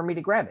difficult for me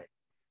to grab it,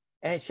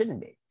 and it shouldn't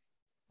be.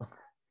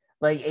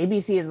 Like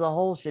ABC as a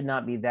whole should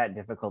not be that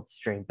difficult to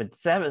stream, but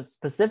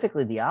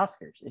specifically the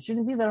Oscars, it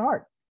shouldn't be that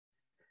hard.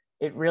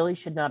 It really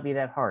should not be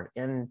that hard.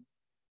 And,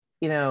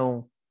 we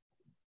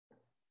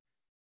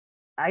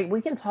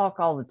can talk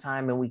all the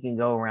time and we can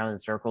go around in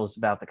circles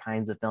about the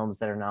kinds of films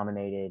that are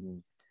nominated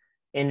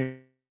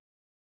and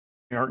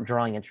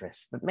drawing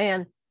interest. But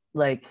man,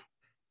 like,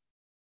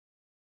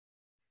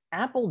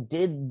 Apple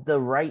did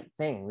the right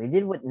thing. They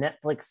did what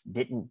Netflix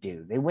didn't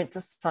do. They went to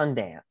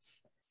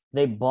Sundance.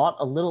 They bought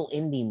a little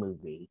indie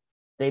movie.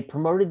 They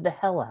promoted the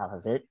hell out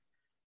of it.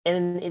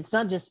 And it's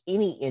not just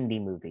any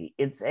indie movie.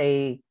 It's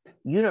a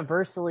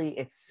universally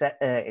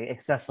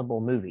accessible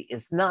movie.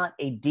 It's not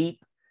a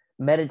deep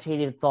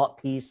meditative thought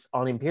piece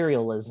on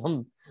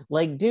imperialism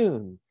like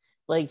Dune.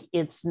 Like,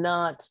 it's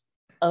not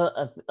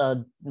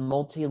a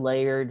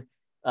multi-layered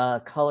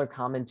color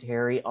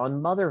commentary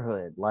on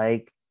motherhood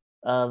like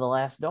The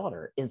Last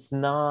Daughter. It's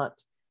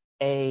not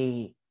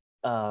a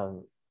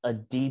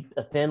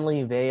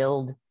thinly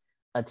veiled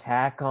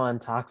attack on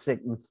toxic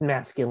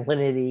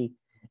masculinity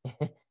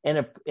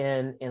and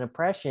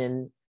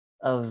oppression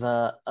of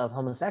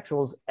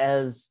homosexuals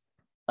as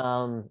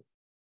power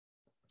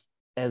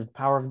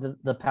of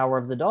the power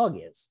of the dog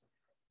is.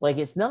 Like,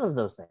 it's none of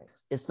those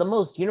things. It's the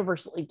most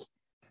universally,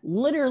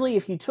 literally,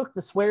 if you took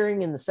the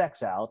swearing and the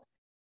sex out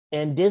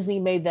and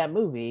Disney made that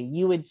movie,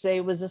 you would say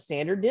it was a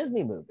standard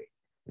Disney movie.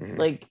 Mm-hmm.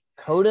 Like,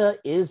 Coda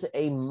is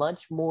a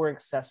much more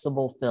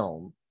accessible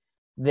film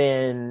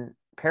than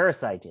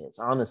Parasite is,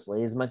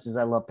 honestly, as much as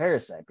I love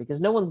Parasite, because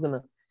no one's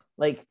gonna,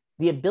 like,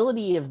 the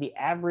ability of the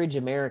average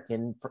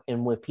American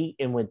in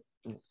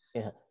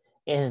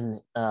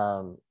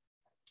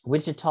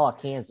Wichita,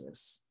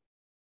 Kansas,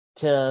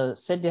 to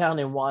sit down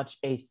and watch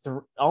a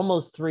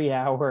almost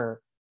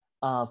 3-hour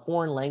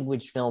foreign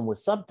language film with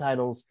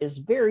subtitles is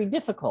very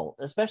difficult,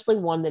 especially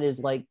one that is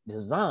like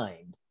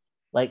designed,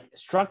 like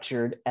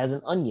structured as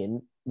an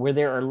onion, where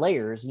there are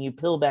layers and you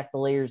peel back the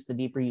layers the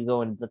deeper you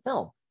go into the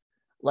film.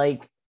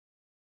 Like,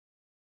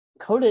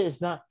 Coda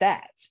is not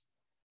that.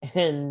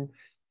 And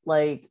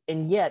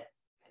yet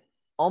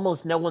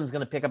almost no one's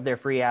going to pick up their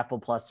free Apple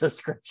Plus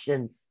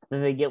subscription that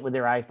they get with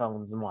their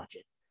iPhones and watch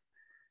it.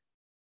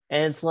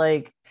 And it's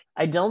like,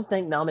 I don't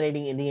think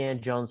nominating Indiana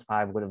Jones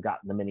 5 would have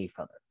gotten them any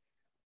further.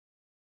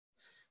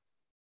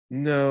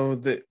 No,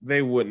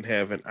 they wouldn't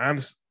have. And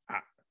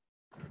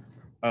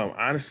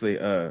honestly,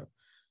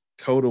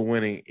 Coda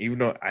winning, even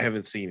though I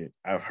haven't seen it,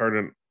 I've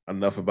heard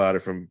enough about it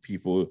from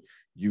people.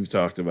 You've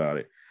talked about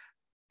it.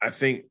 I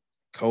think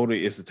Coda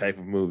is the type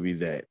of movie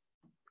that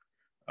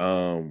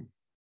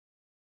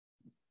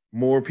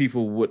more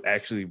people would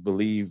actually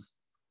believe,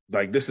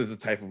 like, this is the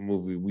type of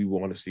movie we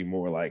want to see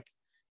more like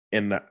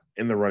in the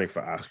running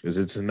for Oscars.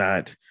 It's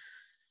not,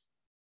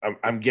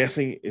 I'm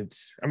guessing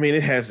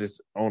it has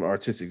its own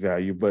artistic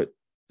value, but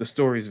the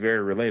story is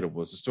very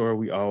relatable. It's a story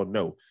we all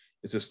know.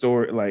 It's a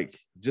story, like,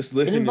 just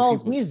listening. It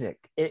involves music.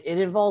 It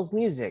involves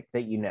music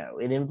that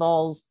It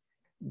involves,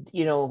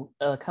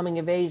 a coming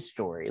of age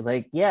story.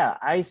 Like, yeah,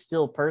 I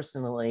still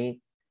personally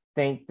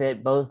think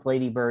that both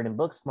Lady Bird and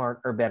Booksmart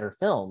are better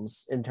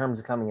films in terms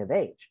of coming of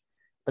age,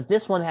 but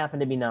this one happened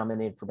to be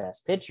nominated for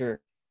Best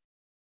Picture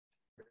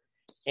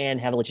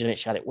and have a legitimate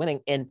shot at winning.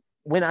 And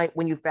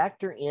when you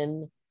factor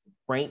in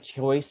ranked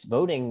choice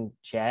voting,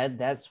 Chad.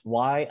 That's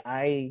why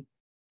I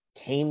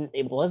came.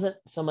 It wasn't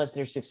so much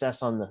their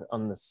success on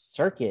the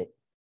circuit.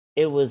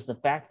 It was the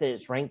fact that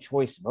it's ranked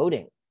choice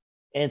voting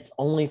and it's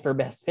only for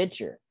best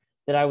picture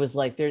that I was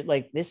like, they're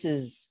like, this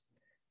is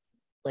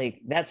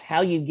like, that's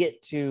how you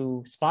get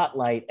to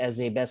spotlight as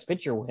a best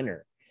picture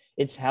winner.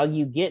 It's how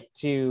you get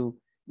to,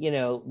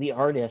 the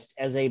artist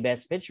as a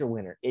best picture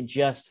winner. It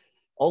just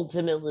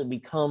ultimately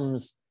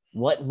becomes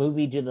what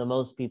movie do the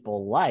most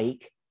people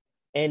like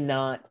and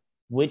not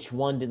which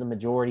one do the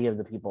majority of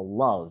the people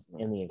love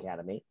in the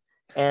Academy.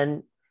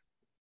 And,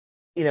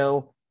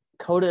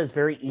 Coda is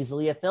very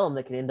easily a film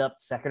that can end up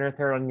second or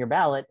third on your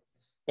ballot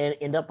and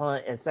end up on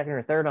a second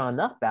or third on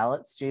enough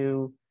ballots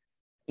to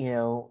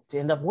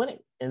end up winning.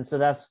 And so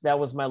that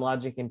was my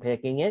logic in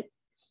picking it.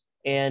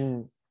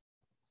 And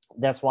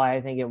that's why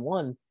I think it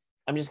won.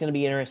 I'm just going to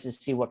be interested to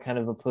see what kind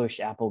of a push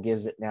Apple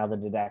gives it now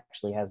that it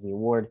actually has the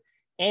award.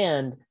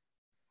 And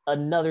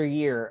another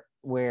year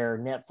where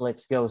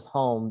Netflix goes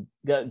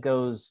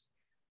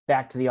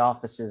back to the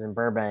offices in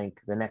Burbank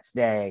the next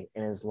day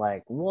and is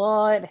like,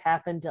 what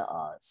happened to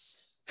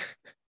us?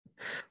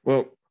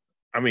 Well,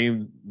 I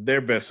mean, their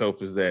best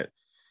hope is that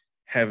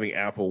having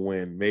Apple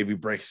win maybe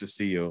breaks the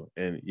seal.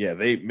 And yeah,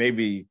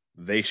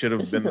 they should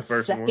have been the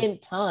first one.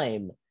 Second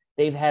time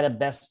they've had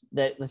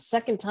the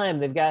second time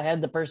they've had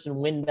the person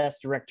win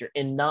best director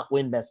and not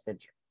win best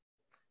picture.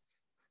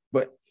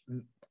 But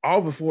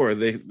all before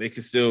they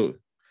could still,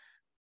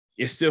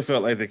 it still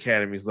felt like the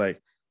Academy's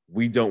like,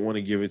 we don't want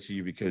to give it to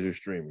you because you're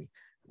streaming.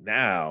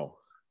 Now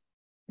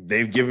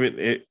they've given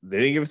it, they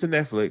didn't give it to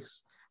Netflix,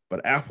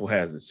 but Apple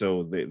has it.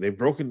 So they've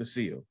broken the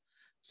seal.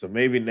 So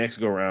maybe next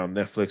go around,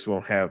 Netflix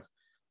won't have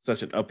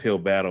such an uphill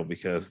battle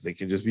because they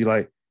can just be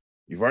like,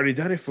 you've already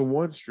done it for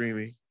one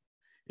streaming.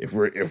 If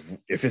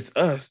it's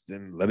us,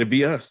 then let it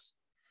be us.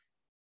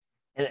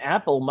 And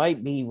Apple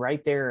might be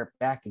right there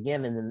back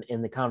again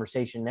in the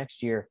conversation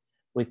next year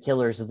with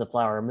Killers of the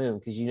Flower Moon,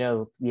 because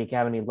the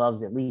Academy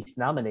loves at least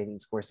nominating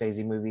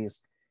Scorsese movies,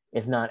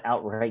 if not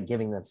outright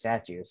giving them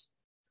statues.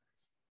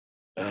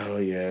 Oh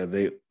yeah,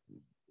 they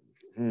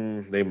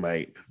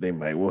might.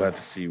 We'll have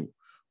to see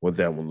what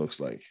that one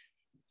looks like.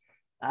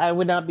 I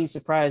would not be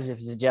surprised if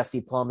Jesse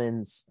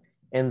Plemons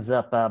ends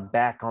up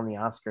back on the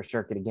Oscar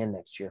circuit again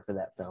next year for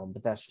that film,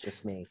 but that's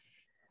just me.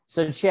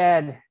 So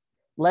Chad,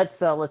 let's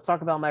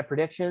talk about my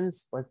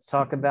predictions. Let's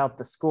talk about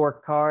the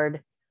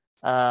scorecard.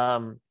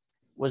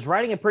 Was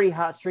riding a pretty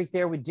hot streak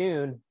there with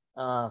Dune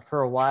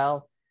for a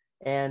while,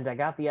 and I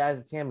got the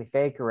Eyes of Tammy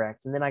Faye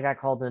correct, and then I got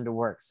called into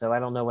work, so I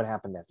don't know what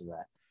happened after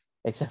that,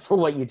 except for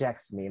what you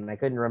texted me, and I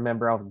couldn't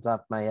remember off the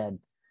top of my head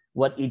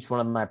what each one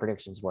of my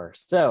predictions were.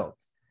 So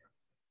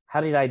how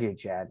did I do,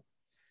 Chad?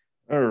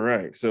 All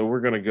right, so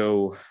we're gonna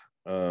go.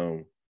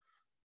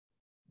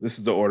 This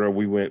is the order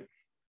we went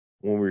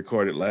when we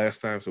recorded last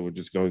time, so we're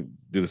just going to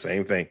do the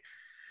same thing.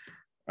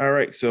 All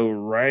right, so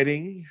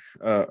writing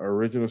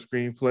original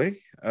screenplay,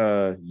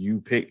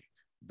 you picked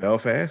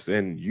Belfast,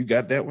 and you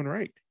got that one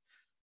right.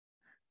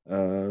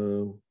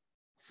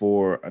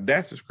 For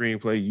adapted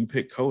screenplay, you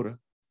picked Coda,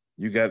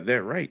 you got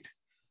that right.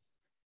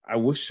 I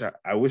wish I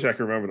could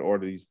remember the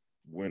order these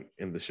went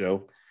in the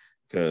show,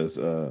 because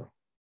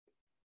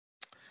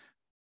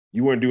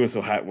you weren't doing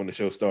so hot when the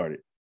show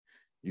started.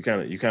 You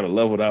kind of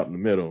leveled out in the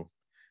middle,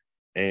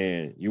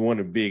 and you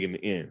wanted big in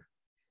the end.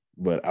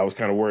 But I was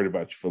kind of worried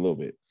about you for a little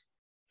bit.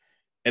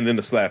 And then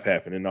the slap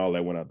happened, and all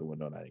that went out the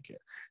window, and I didn't care.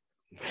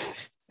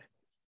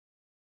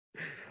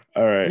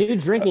 All right. New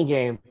drinking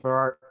game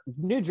for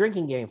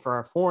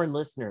our foreign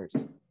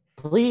listeners.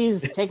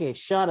 Please take a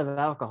shot of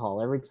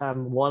alcohol every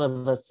time one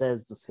of us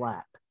says the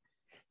slap,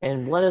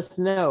 and let us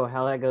know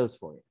how that goes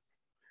for you.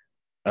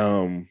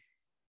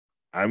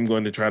 I'm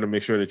going to try to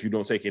make sure that you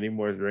don't take any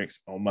more drinks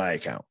on my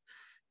account.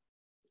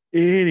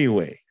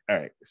 Anyway, all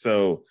right.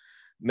 So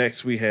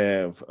next we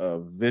have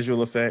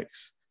visual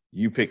effects.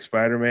 You picked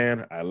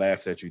Spider-Man. I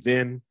laughed at you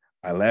then.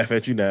 I laugh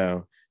at you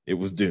now. It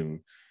was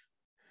Dune.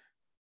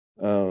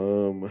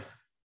 Then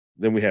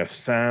we have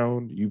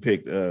sound. You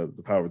picked The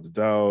Power of the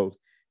Dog.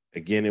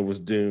 Again, it was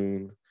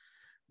Dune.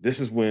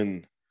 This is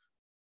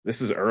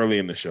early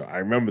in the show. I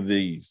remember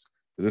these.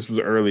 This was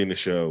early in the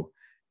show.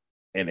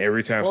 And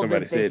every time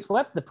somebody they said,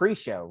 swept the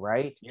pre-show,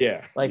 right?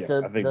 Yeah. Like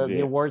yeah,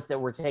 the awards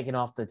that were taken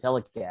off the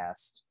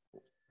telecast.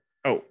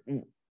 Oh,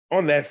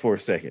 on that for a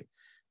second.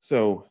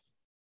 So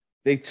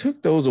they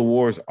took those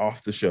awards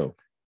off the show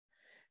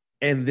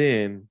and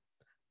then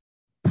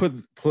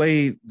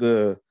played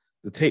the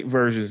tape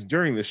versions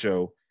during the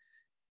show.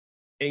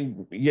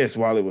 And yes,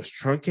 while it was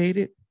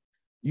truncated,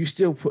 you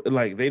still put,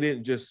 like, they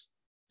didn't just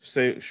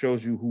say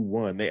shows you who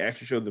won. They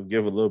actually showed them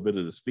give a little bit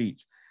of the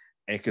speech.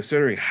 And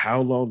considering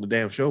how long the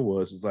damn show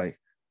was, it's like,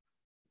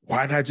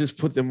 why not just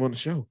put them on the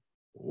show?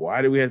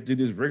 Why do we have to do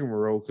this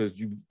rigmarole?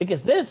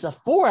 Because this is a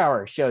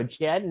 4-hour show,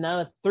 Chad,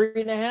 not a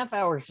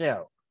 3.5-hour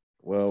show.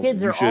 Well,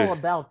 kids are all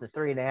about the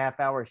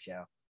 3.5-hour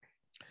show.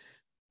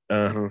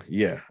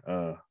 Yeah.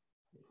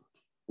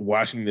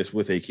 Watching this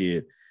with a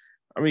kid.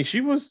 I mean,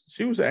 she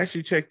was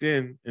actually checked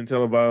in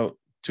until about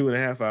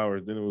 2.5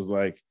 hours. Then it was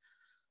like,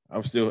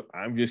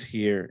 I'm just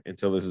here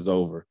until this is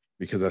over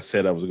because I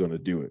said I was going to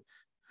do it.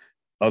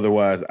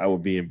 Otherwise, I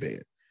would be in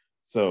bed.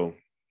 So,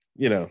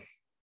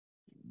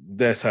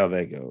 that's how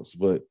that goes.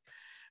 But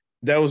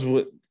that was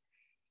what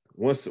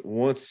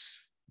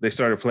once they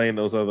started playing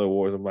those other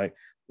awards, I'm like,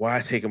 why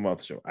take them off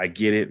the show? I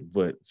get it,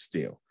 but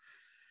still.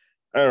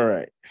 All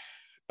right.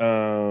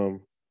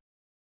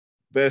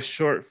 Best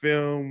short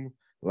film,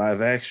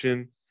 live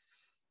action.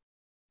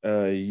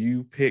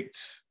 You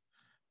picked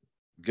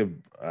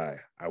Goodbye.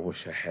 I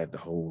wish I had the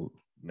whole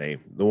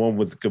name. The one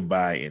with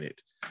Goodbye in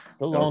it.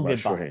 The Long Goodbye.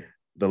 Shorthand.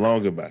 The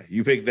Long Goodbye.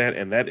 You picked that,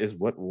 and that is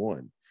what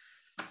won.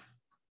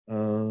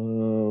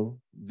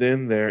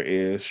 Then there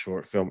is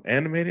short film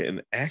animated,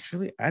 and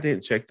actually, I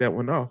didn't check that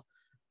one off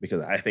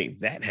because I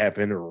think that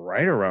happened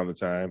right around the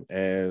time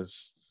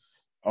as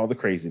all the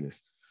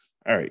craziness.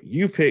 All right,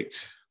 you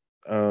picked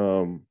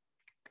Robin,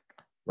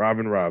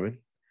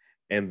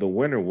 and the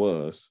winner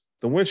was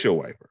The Windshield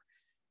Wiper.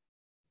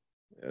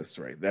 That's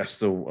right. That's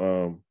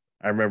the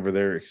I remember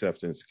their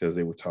acceptance because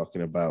they were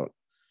talking about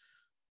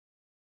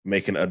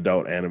making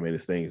adult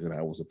animated things, and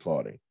I was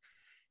applauding.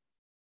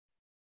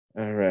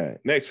 All right.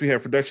 Next, we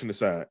have production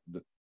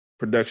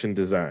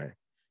design.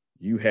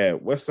 You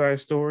had West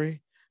Side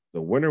Story.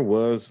 The winner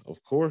was,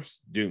 of course,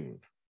 Dune.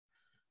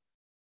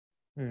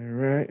 All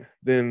right.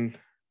 Then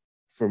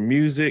for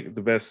music,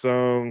 the best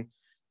song,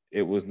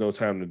 it was No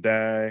Time to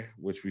Die,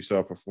 which we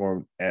saw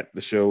performed at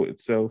the show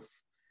itself.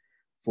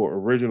 For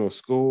original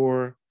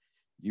score,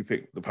 you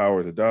picked The Power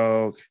of the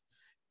Dog.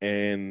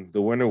 And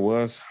the winner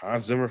was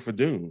Hans Zimmer for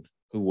Dune,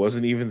 who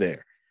wasn't even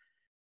there.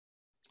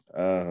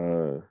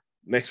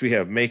 Next, we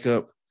have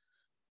makeup.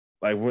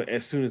 Like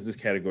as soon as this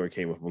category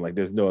came up, I'm like,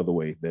 there's no other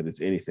way that it's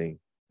anything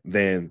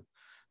than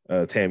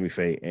Tammy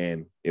Faye,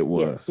 and it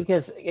was. Yeah,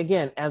 because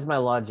again, as my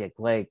logic,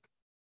 like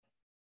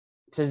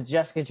to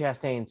Jessica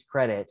Chastain's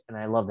credit, and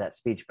I love that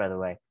speech, by the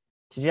way.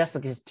 To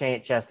Jessica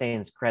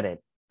Chastain's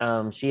credit,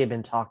 she had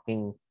been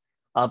talking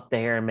up the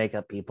hair and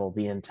makeup people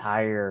the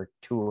entire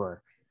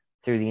tour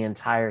through the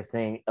entire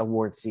thing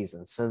award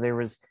season. So there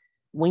was,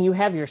 when you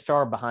have your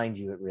star behind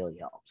you, it really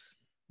helps.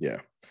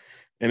 Yeah.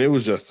 And it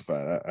was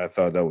justified. I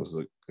thought that was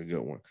a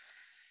good one.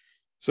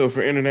 So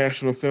for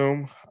international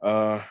film,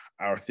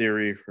 our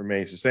theory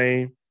remains the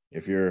same.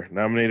 If you're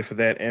nominated for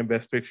that and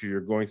Best Picture,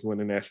 you're going to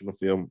win a national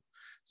film.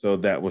 So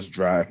that was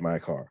Drive My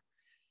Car.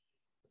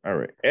 All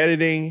right.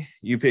 Editing,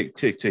 you picked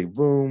Tick, Tick,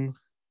 Boom.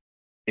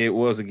 It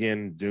was,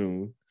 again,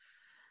 Dune.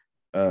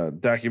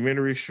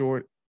 Documentary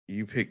short,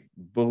 you picked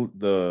We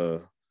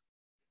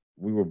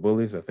Were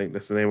Bullies. I think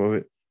that's the name of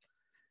it.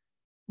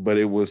 But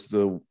it was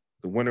the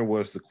winner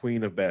was The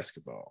Queen of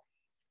Basketball.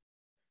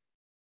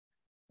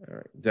 All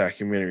right.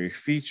 Documentary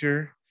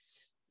feature.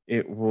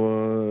 It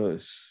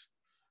was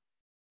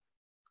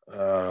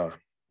this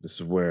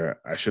is where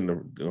I shouldn't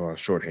have gone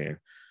shorthand.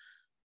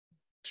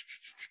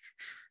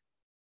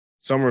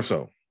 Summer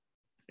So.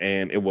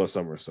 And it was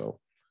Summer So.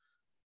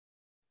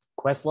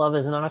 Questlove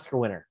is an Oscar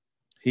winner.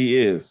 He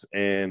is.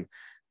 And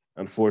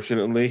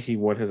unfortunately, he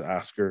won his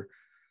Oscar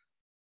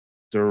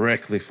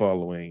directly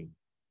following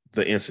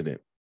the incident.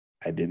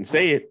 I didn't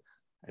say it.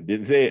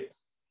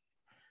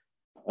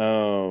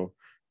 All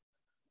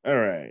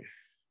right.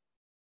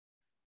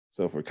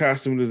 So for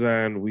costume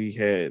design,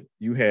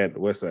 you had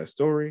West Side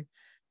Story.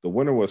 The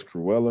winner was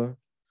Cruella.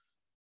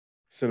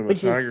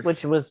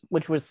 Cinematography,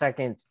 which was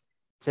second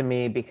to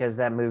me because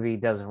that movie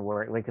doesn't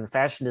work. Like the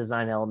fashion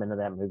design element of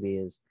that movie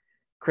is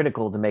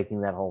critical to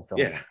making that whole film.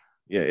 Yeah.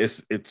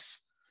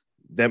 It's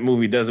that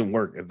movie doesn't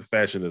work if the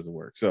fashion doesn't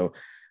work. So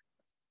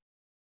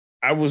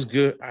I was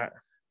good.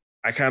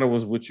 I kind of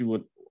was with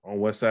you on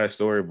West Side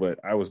Story, but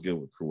I was good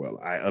with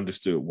Cruella. I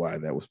understood why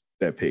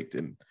that picked,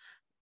 and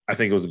I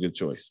think it was a good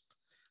choice.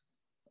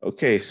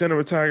 Okay,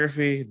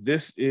 cinematography.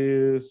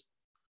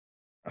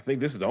 I think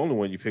this is the only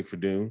one you picked for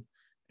Dune,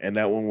 and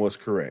that one was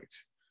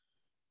correct.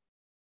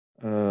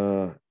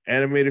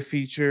 Animated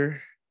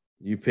feature,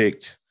 you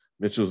picked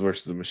Mitchell's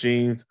versus the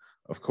Machines.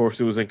 Of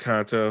course, it was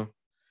Encanto.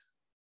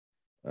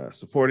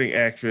 Supporting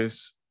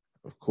actress,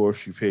 of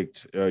course, you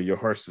picked Your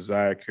Heart's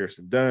Desire,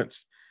 Kirsten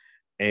Dunst.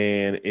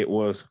 And it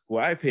was who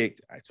I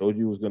picked. I told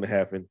you it was going to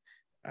happen.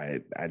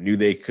 I knew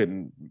they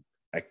couldn't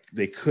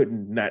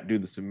not do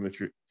the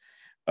symmetry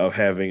of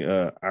having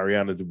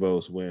Ariana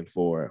DeBose win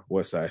for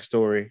West Side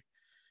Story.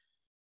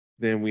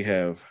 Then we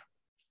have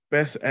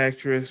Best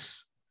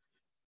Actress.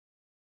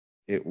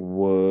 It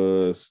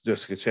was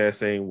Jessica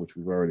Chastain, which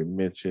we've already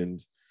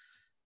mentioned.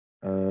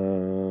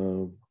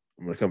 I'm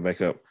going to come back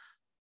up.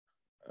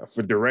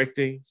 For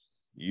directing,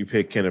 you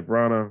picked Kenneth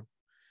Branagh.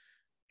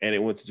 And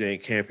it went to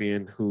Jane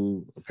Campion,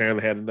 who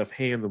apparently had enough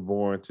hand in the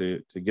barn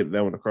to get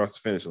that one across the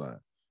finish line.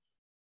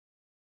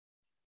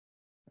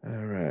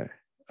 All right.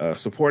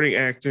 Supporting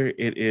actor,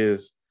 it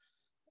is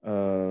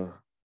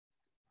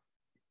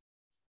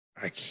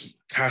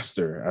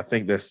Coster. I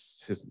think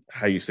that's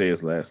how you say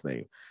his last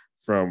name,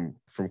 from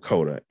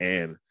Coda.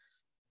 And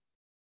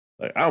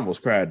like I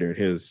almost cried during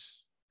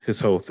his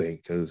whole thing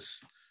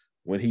because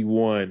when he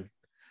won,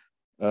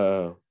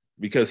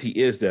 because he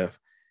is deaf,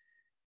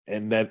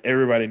 and that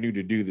everybody knew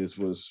to do this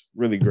was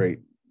really great.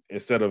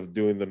 Instead of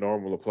doing the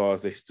normal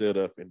applause, they stood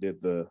up and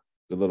did the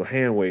little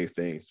hand wave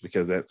things,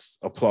 because that's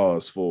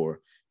applause for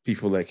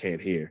people that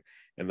can't hear.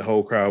 And the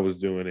whole crowd was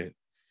doing it.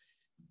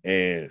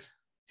 And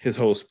his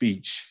whole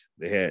speech,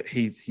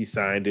 he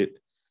signed it.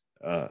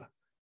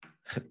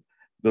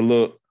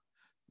 The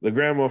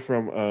grandma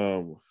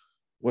from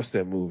what's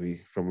that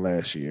movie from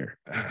last year?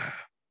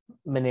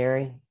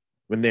 Minari.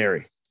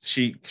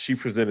 She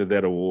presented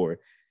that award.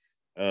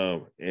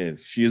 And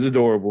she is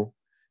adorable.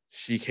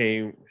 She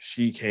came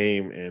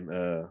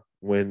and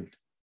when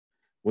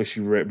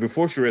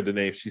before she read the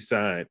name, she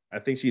signed. I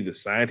think she either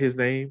signed his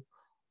name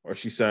or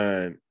she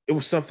signed, it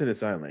was something in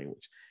sign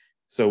language.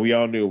 So we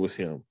all knew it was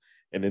him.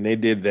 And then they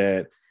did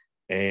that.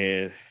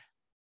 And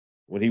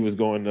when he was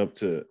about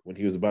to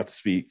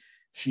speak,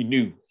 she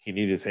knew he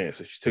needed his hand.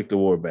 So she took the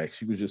award back.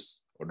 She was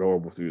just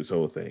adorable through this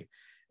whole thing.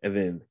 And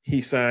then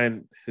he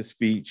signed his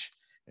speech,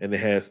 and it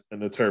has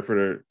an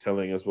interpreter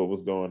telling us what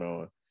was going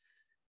on.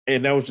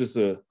 And that was just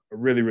a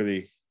really,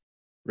 really,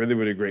 really,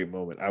 really great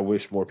moment. I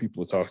wish more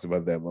people talked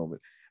about that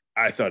moment.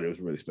 I thought it was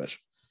really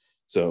special.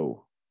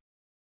 So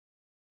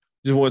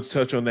just wanted to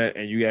touch on that,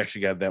 and you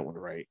actually got that one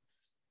right.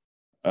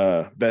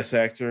 Best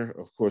actor,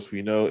 of course,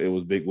 we know it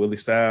was Big Willie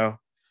style.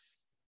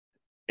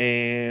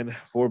 And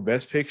for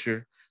best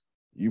picture,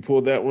 you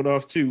pulled that one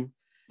off too,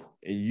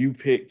 and you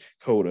picked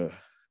Coda.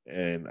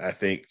 And I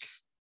think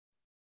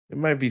it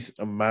might be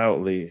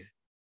mildly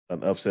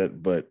an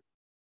upset, but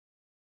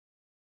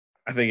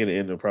I think in the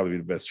end it'll probably be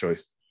the best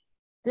choice.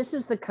 This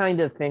is the kind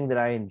of thing that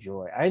I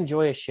enjoy. I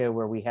enjoy a show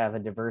where we have a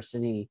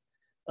diversity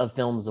of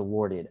films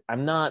awarded.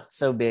 I'm not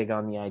so big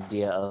on the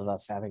idea of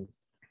us having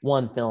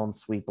one film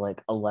sweep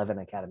like 11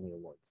 Academy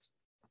Awards.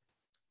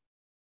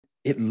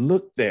 It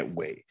looked that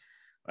way.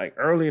 Like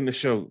early in the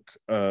show,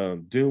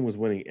 Dune was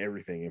winning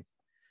everything.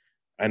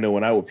 I know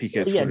when I would peek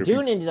at Twitter,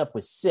 Dune ended up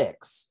with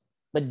 6,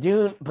 but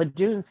Dune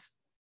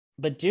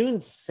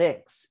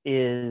 6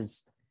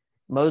 is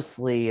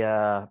mostly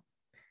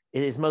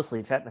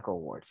technical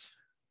awards.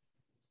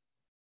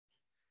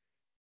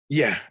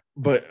 Yeah,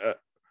 but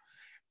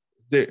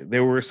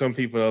there were some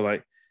people that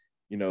like,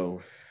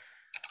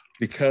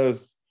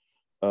 because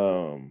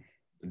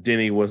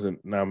Denny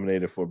wasn't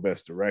nominated for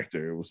Best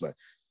Director, it was like,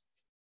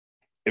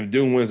 if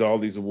Dune wins all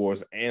these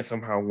awards and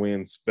somehow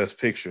wins Best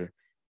Picture,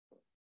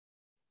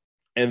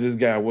 and this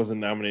guy wasn't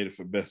nominated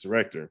for Best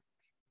Director,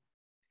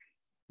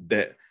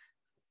 that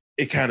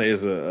it kind of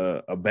is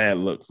a bad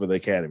look for the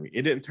Academy.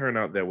 It didn't turn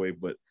out that way,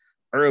 but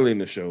early in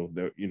the show,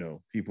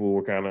 people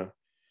were kind of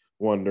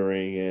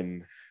wondering,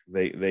 and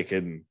they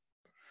can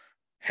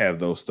have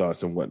those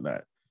thoughts and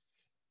whatnot.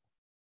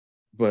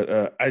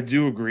 But I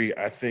do agree.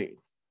 I think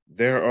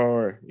there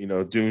are,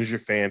 Dune's your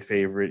fan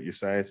favorite, your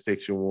science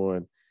fiction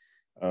one.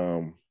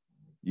 You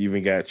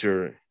even got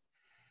your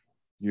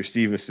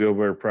Steven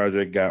Spielberg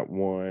project got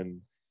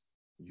one.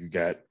 You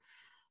got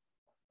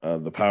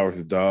The Power of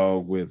the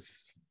Dog with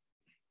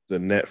the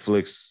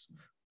Netflix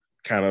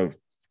kind of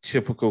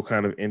typical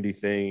kind of indie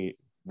thing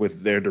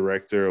with their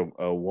director,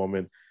 a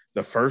woman.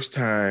 The first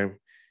time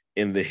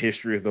in the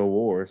history of the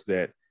awards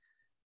that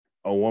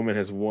a woman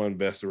has won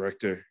Best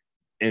Director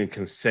in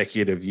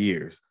consecutive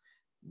years,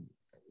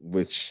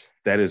 which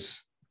that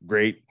is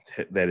great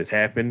that it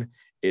happened.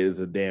 It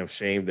is a damn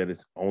shame that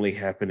it's only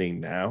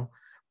happening now,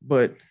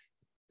 but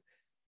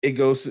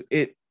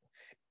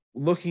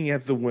looking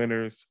at the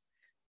winners,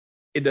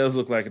 it does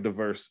look like a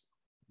diverse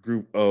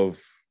group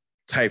of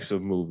types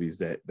of movies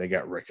that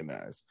got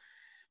recognized.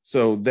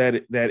 So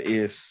that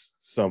is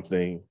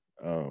something.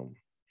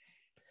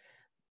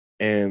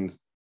 And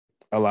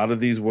a lot of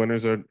these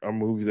winners are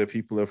movies that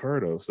people have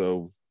heard of.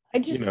 So I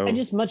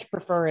just much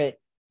prefer it.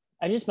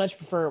 I just much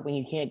prefer it when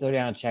you can't go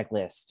down a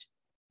checklist.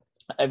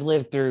 I've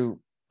lived through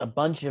a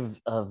bunch of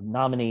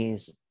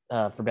nominees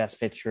for Best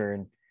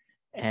Picture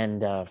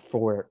and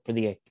for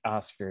the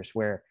Oscars,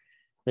 where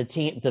the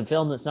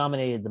film that's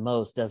nominated the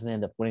most doesn't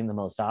end up winning the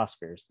most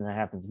Oscars, and that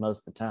happens most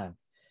of the time.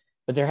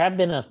 But there have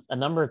been a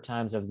number of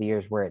times over the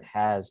years where it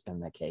has been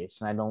the case,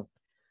 and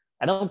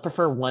I don't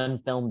prefer one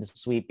film to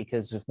sweep,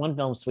 because if one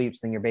film sweeps,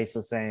 then you're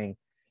basically saying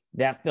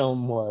that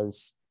film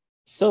was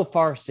so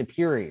far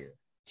superior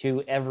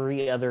to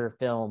every other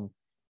film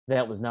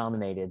that was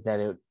nominated that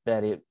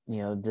it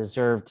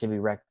deserved to be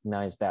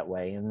recognized that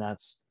way. And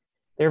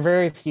there are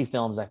very few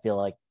films I feel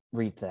like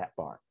reach that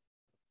bar.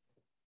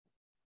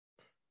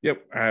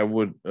 Yep, I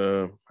would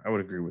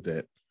agree with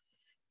that.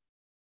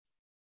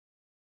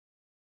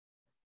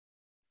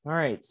 All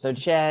right, so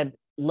Chad,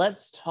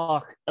 let's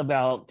talk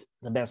about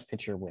the Best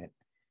Picture win.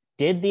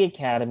 Did the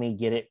Academy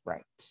get it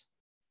right?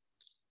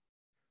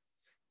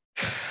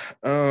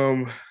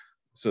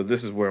 So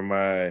this is where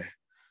my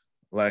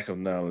lack of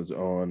knowledge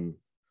on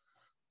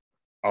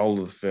all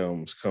of the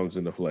films comes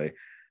into play.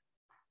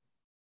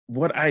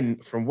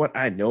 From what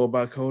I know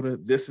about Coda,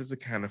 this is the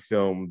kind of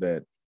film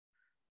that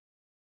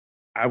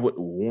I would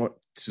want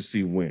to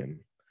see win,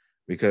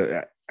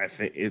 because I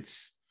think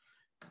it's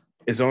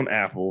on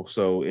Apple,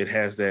 so it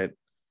has that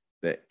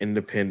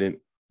independent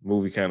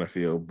movie kind of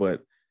feel.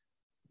 But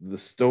the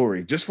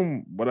story, just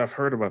from what I've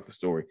heard about the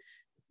story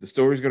is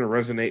going to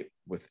resonate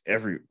with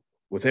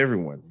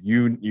everyone.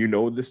 You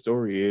know what the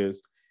story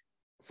is.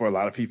 For a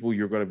lot of people,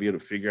 you're going to be able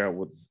to figure out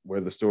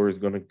where the story is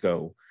going to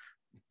go.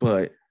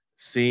 But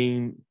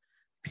seeing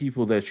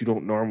people that you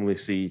don't normally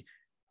see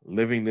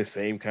living the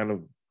same kind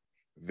of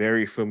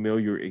very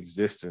familiar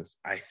existence,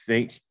 I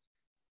think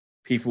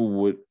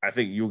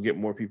you'll get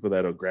more people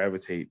that'll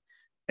gravitate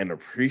and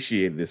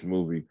appreciate this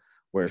movie.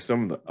 Where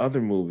some of the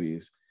other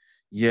movies,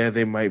 yeah,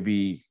 they might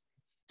be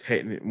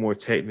more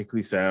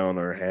technically sound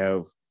or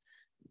have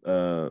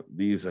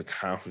these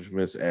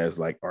accomplishments as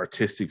like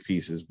artistic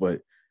pieces,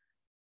 but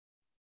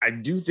I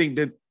do think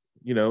that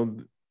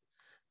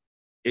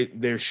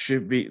there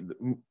should be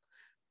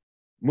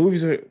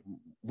movies are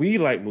we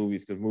like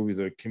movies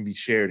because can be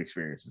shared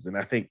experiences, and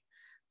I think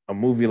a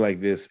movie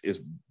like this is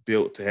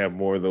built to have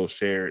more of those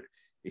shared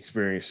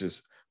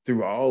experiences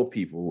through all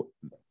people,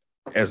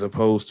 as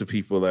opposed to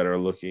people that are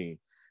looking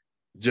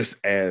just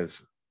at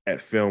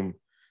film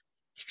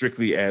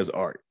strictly as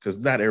art, because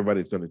not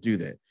everybody's going to do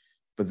that.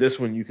 But this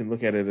one, you can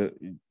look at it.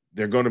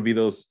 There are going to be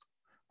those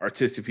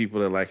artistic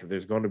people that like it.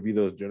 There's going to be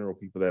those general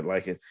people that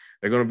like it.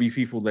 There are going to be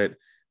people that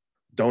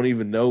don't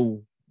even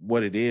know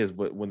what it is,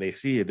 but when they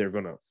see it, they're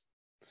going to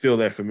feel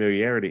that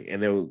familiarity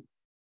and they'll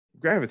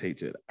gravitate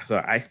to it.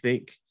 So I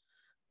think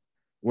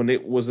when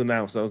it was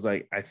announced, I was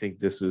like, I think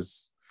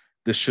this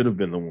should have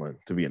been the one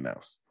to be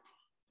announced.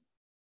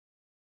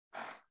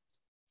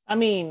 I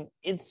mean,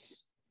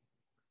 it's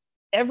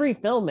every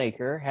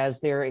filmmaker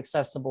has their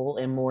accessible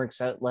and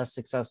less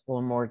accessible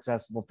and more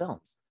accessible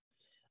films.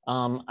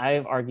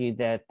 I've argued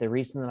that the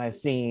reason that I've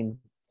seen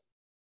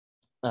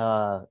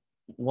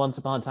Once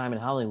Upon a Time in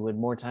Hollywood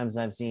more times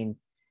than I've seen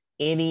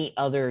any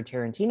other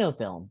Tarantino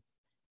film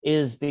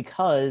is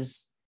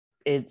because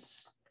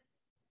it's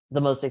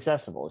the most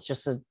accessible. It's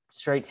just a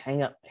straight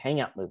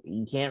hangout movie.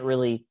 You can't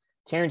really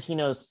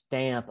Tarantino's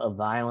stamp of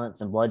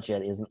violence and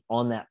bloodshed isn't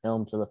on that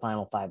film to the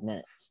final 5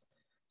 minutes.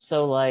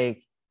 So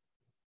like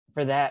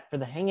for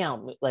the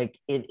hangout, like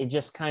it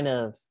just kind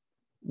of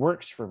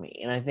works for me.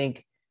 And I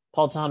think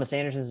Paul Thomas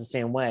Anderson's the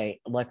same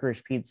way.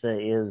 Licorice Pizza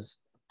is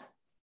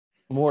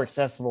more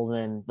accessible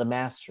than The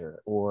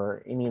Master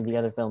or any of the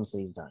other films that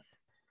he's done.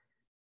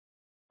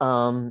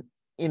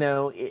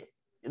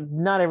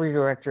 Not every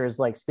director is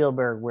like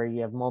Spielberg, where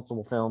you have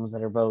multiple films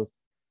that are both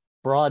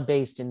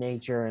broad-based in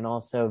nature and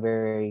also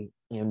very,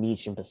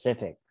 niche and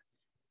specific.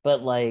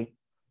 But like,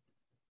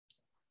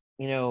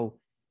 to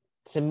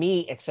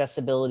me,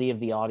 accessibility of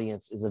the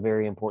audience is a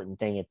very important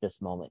thing at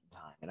this moment in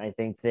time. And I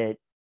think that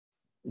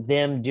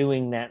them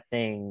doing that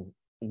thing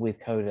with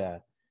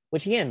Coda,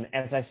 which again,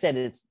 as I said,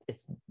 it's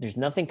there's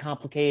nothing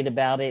complicated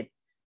about it.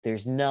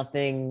 There's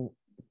nothing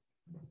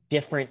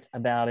different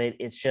about it.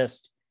 It's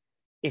just,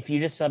 if you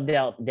just subbed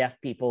out deaf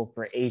people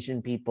for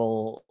Asian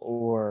people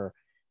or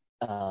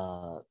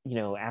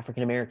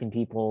African American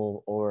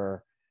people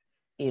or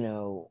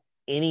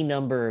any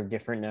number of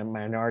different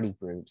minority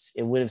groups,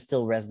 it would have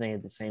still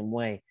resonated the same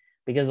way,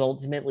 because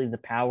ultimately the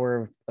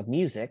power of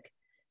music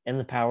and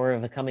the power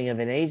of a coming of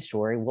an age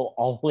story will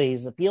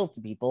always appeal to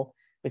people,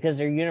 because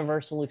they're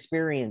universal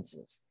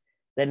experiences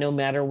that no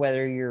matter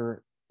whether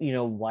you're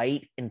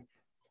white and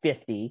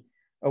 50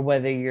 or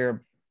whether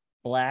you're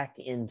Black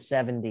in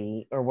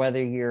 70 or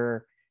whether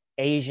you're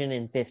Asian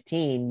in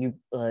 15, you've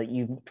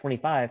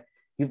 25,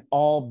 you've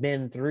all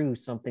been through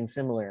something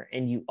similar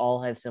and you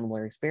all have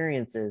similar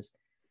experiences,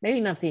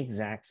 maybe not the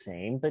exact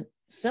same, but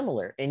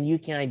similar. And you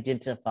can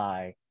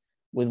identify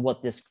with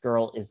what this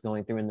girl is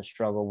going through in the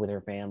struggle with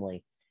her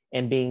family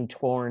and being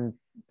torn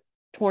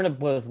of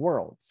both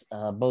worlds,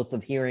 both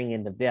of hearing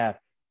and of deaf,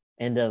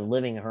 and of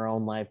living her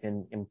own life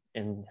and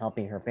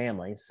helping her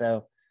family.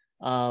 So,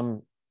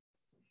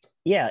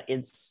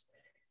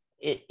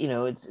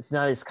 it's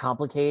not as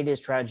complicated as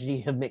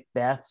Tragedy of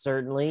Macbeth.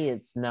 Certainly,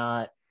 it's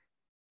not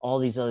all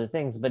these other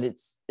things, but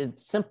it's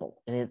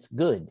simple and it's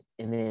good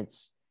and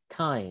it's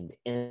kind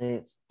and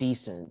it's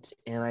decent.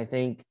 And I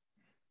think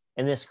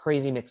in this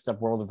crazy mixed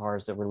up world of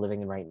ours that we're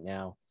living in right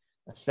now,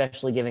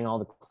 especially giving all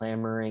the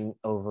clamoring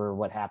over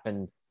what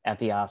happened at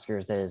the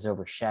Oscars that has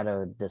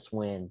overshadowed this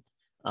win,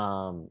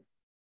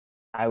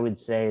 I would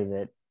say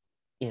that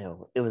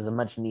it was a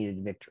much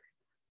needed victory.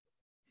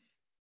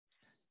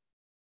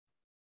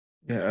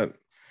 Yeah,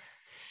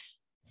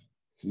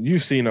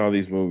 you've seen all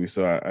these movies,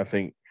 so I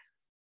think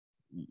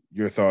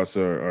your thoughts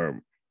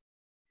are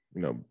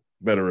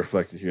better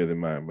reflected here than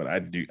mine. But I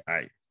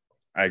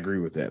agree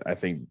with that. I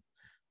think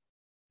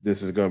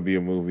this is going to be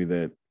a movie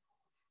that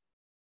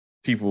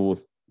people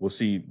will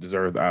see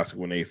deserve the Oscar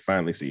when they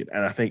finally see it,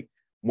 and I think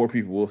more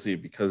people will see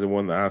it because it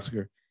won the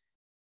Oscar,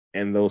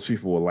 and those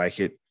people will like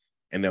it,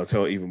 and they'll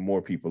tell even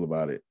more people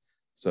about it.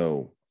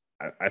 So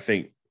I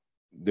think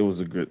there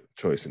was a good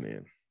choice in the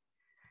end.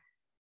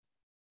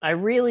 I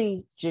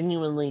really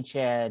genuinely,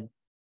 Chad,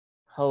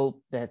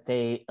 hope that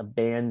they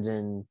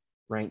abandon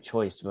ranked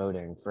choice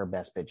voting for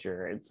Best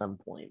Picture at some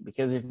point,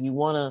 because if you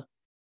want to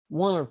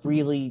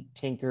really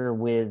tinker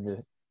with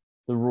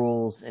the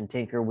rules and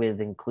tinker with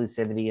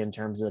inclusivity in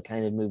terms of the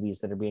kind of movies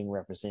that are being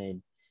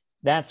represented,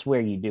 That's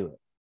where you do it.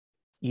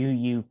 You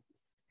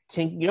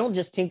you don't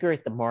just tinker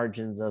at the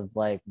margins of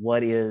like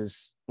what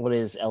is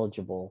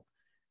eligible.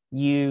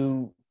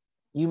 You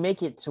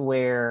make it to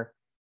where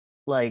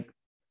like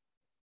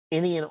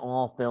any and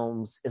all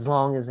films, as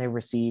long as they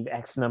receive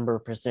X number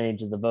of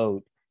percentage of the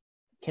vote,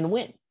 can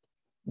win.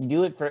 You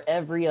do it for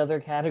every other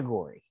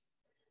category.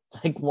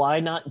 Like, why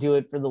not do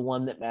it for the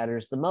one that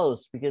matters the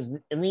most? Because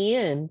in the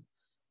end,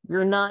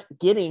 you're not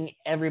getting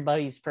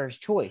everybody's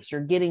first choice.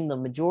 You're getting the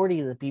majority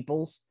of the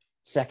people's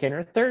second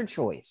or third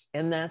choice.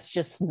 And that's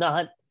just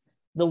not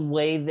the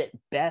way that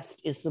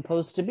best is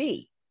supposed to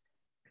be.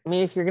 I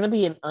mean, if you're going to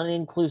be an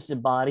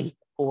uninclusive body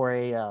or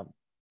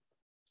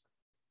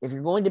if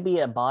you're going to be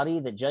a body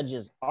that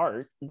judges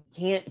art, you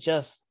can't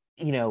just,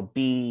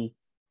 be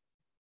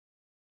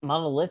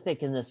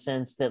monolithic in the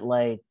sense that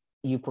like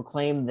you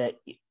proclaim that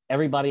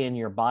everybody in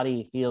your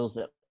body feels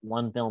that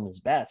one film is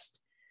best.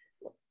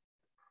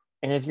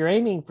 And if you're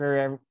aiming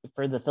for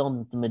the film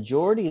that the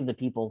majority of the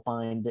people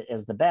find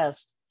as the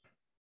best,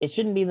 it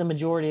shouldn't be the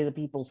majority of the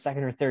people's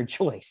second or third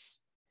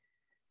choice.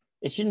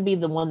 It shouldn't be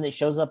the one that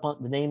shows up on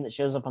the name that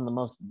shows up on the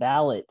most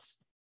ballots,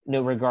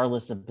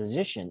 regardless of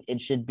position.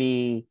 It should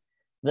be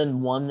the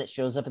one that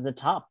shows up at the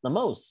top the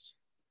most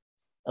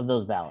of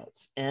those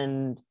ballots.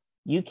 And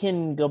you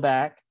can go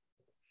back,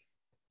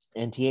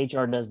 and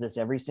THR does this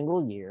every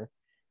single year.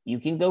 You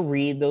can go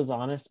read those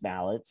honest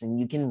ballots, and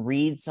you can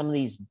read some of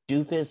these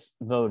doofus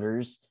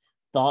voters'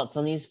 thoughts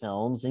on these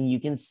films, and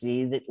you can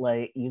see that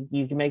like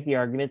you can make the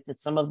argument that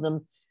some of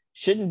them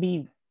shouldn't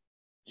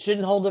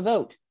hold a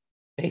vote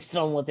based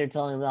on what they're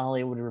telling the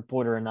Hollywood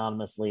Reporter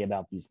anonymously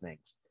about these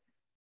things.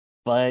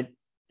 But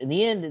in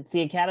the end, it's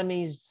the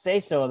Academy's say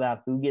so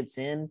about who gets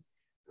in,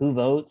 who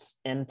votes,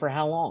 and for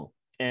how long.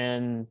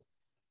 And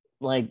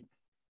like,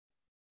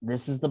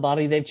 this is the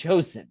body they've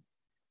chosen.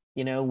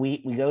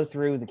 We go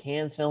through the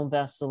Cannes Film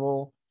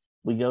Festival,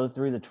 we go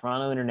through the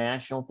Toronto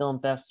International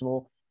Film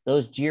Festival.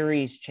 Those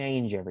juries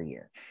change every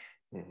year.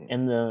 Mm-hmm.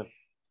 And the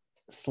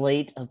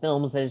slate of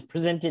films that is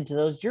presented to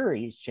those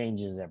juries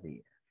changes every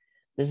year.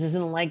 This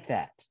isn't like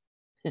that.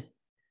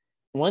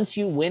 Once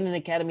you win an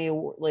Academy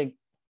Award, like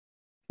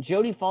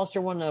Jodie Foster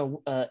won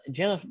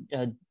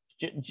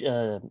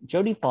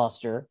Jodie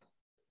Foster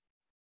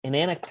and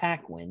Anna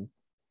Paquin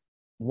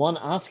won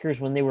Oscars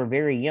when they were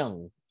very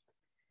young.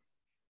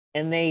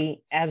 And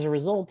they, as a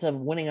result of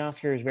winning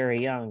Oscars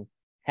very young,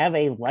 have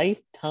a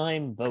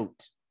lifetime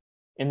vote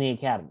in the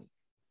Academy.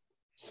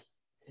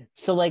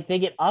 So like they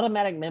get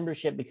automatic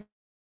membership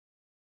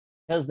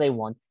because they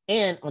won.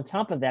 And on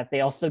top of that,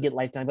 they also get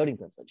lifetime voting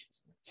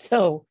privileges.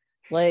 So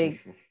like,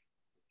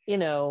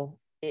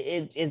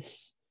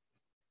 it's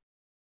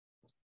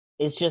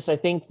just, I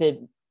think that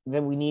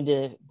we need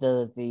to,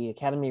 the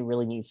Academy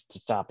really needs to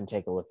stop and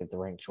take a look at the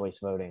ranked choice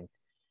voting.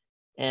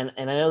 And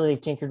I know they've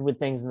tinkered with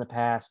things in the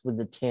past with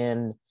the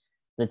 10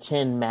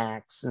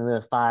 max and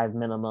the 5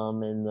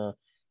 minimum and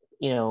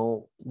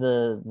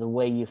the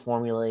way you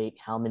formulate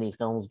how many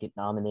films get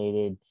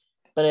nominated.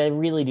 But I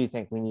really do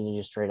think we need to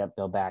just straight up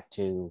go back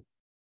to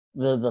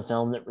the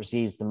film that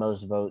receives the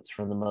most votes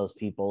from the most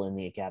people in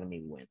the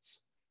Academy wins.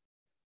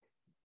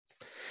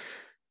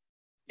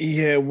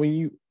 Yeah, when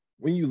you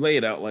lay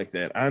it out like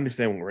that, I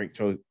understand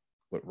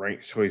what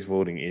ranked choice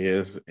voting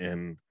is,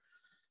 and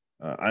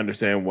I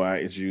understand why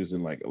it's used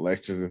in like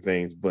elections and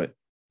things. But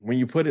when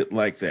you put it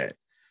like that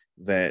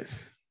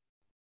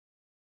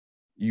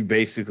you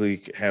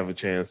basically have a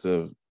chance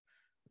of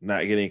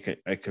not getting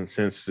a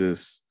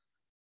consensus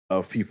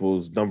of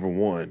people's number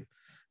one,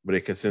 but a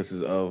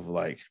consensus of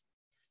like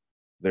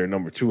their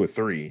number 2 or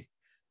 3,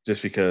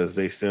 just because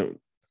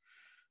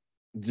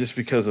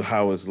of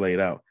how it's laid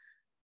out.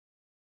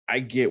 I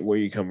get where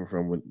you're coming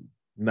from with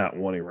not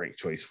wanting ranked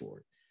choice for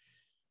it.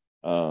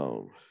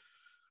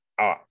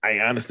 I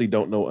honestly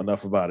don't know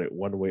enough about it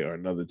one way or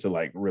another to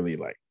like really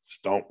like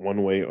stomp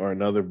one way or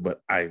another,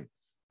 but I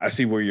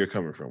see where you're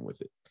coming from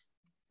with it.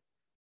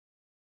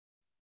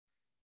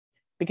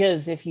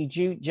 Because if you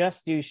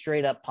just do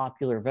straight up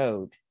popular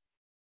vote,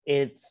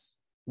 it's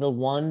the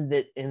one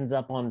that ends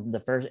up in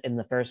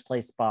the first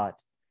place spot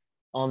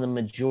on the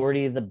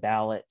majority of the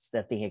ballots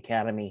that the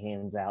Academy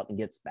hands out and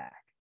gets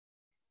back.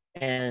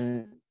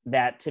 And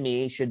that to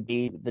me should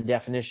be the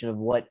definition of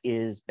what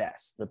is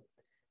best.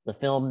 The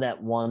film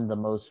that won the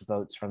most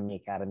votes from the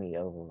Academy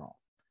overall,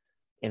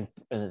 and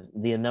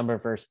the number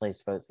of first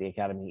place votes the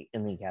Academy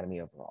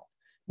overall,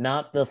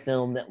 not the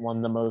film that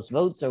won the most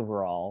votes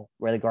overall,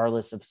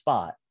 regardless of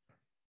spot.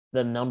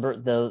 The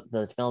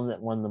film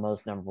that won the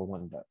most number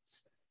 1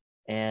 votes,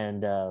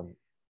 and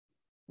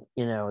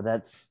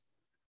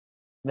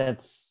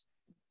that's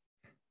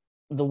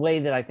the way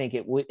that I think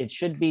it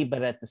should be.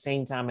 But at the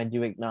same time, I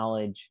do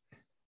acknowledge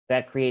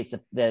that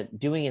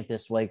doing it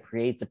this way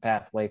creates a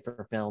pathway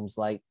for films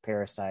like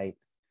Parasite,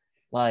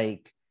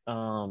 like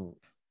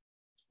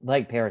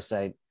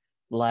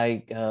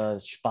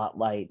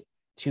Spotlight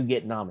to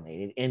get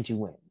nominated and to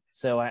win.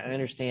 So I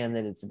understand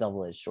that it's a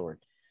double-edged sword.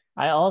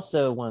 I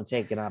also want to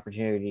take an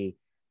opportunity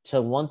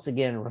to once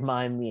again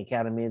remind the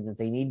Academy that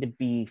they need to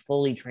be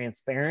fully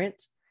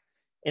transparent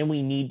and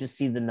we need to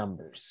see the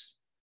numbers.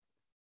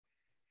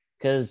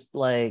 Because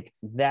like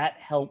that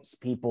helps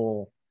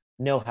people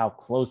know how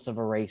close of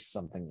a race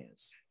something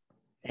is.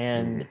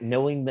 And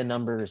knowing the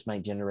numbers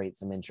might generate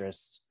some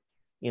interest,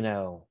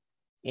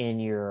 in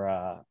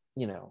your,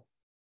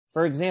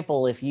 for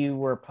example, if you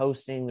were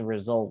posting the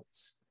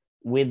results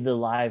with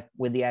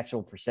the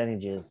actual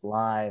percentages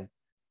live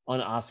on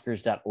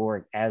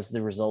oscars.org as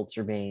the results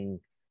are being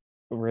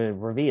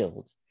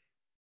revealed,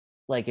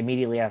 like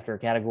immediately after a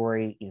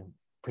category,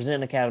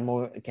 present a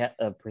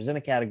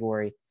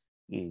category,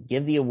 you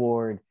give the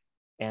award,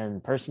 and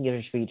the person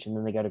gives a speech, and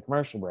then they go to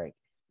commercial break.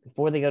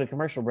 Before they go to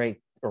commercial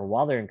break, or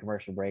while they're in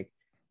commercial break,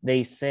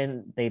 they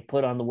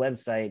put on the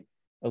website,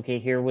 okay,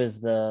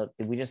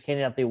 we just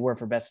handed out the award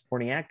for Best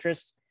Supporting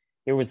Actress.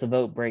 Here was the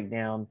vote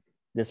breakdown.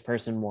 This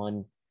person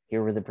won.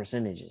 Here were the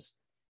percentages.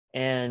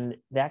 And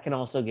that can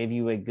also give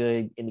you a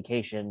good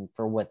indication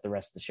for what the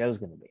rest of the show is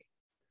going to be.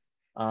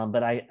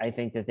 But I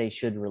think that they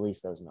should release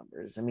those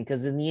numbers. I mean,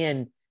 because in the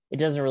end, it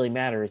doesn't really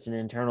matter. It's an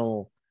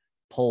internal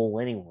poll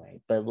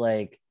anyway. But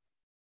like,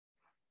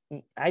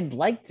 I'd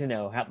like to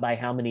know by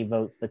how many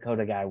votes the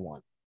Coda guy won.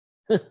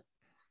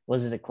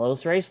 Was it a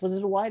close race? Was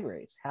it a wide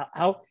race?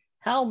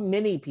 How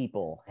many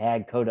people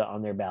had Coda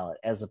on their ballot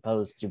as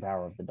opposed to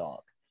Power of the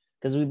Dog?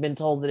 Because we've been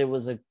told that it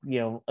was a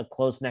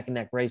close neck and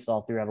neck race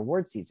all throughout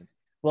award season.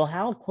 Well,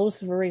 how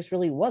close of a race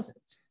really was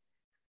it?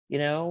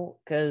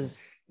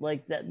 Because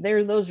like that,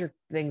 those are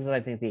things that I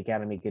think the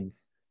Academy could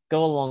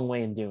go a long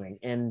way in doing.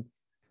 And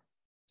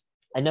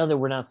I know that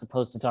we're not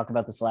supposed to talk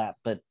about the slap,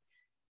 but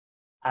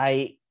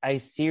I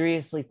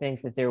seriously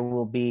think that there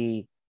will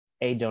be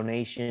a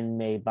donation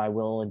made by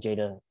Will and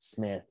Jada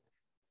Smith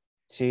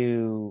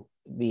to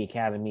the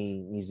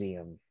Academy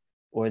Museum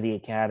or the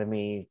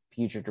Academy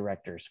Future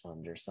Directors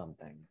Fund or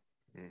something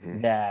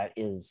that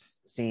is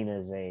seen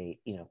as a,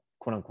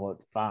 quote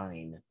unquote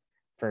fine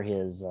for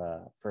his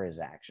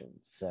actions.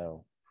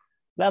 So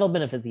that'll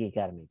benefit the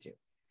Academy too.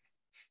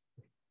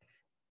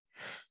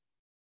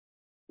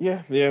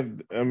 Yeah.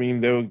 I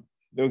mean,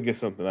 they'll get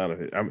something out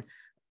of it.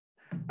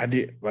 I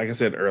mean, like I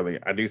said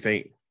earlier, I do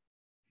think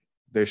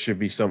there should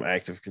be some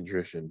active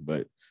contrition,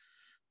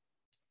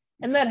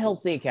 and that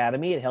helps the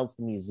Academy. It helps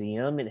the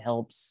museum. It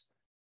helps,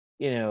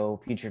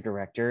 future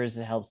directors.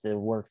 It helps the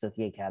work that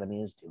the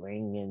Academy is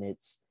doing, and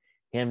it's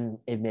him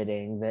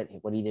admitting that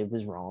what he did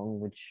was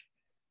wrong, which,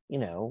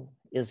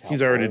 is helpful.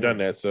 He's already done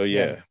that, so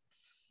yeah.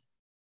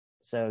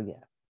 So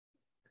yeah.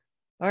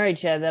 All right,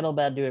 Chad, that'll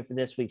about do it for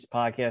this week's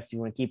podcast. If you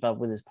want to keep up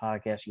with this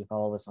podcast, you can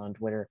follow us on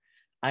Twitter.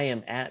 I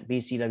am at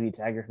BCW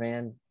Tiger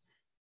Fan.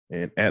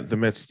 And at the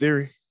Mets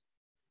Theory.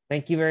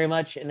 Thank you very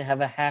much, and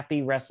have a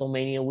happy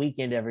WrestleMania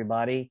weekend,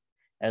 everybody,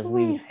 as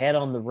we head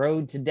on the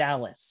road to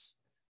Dallas,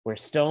 where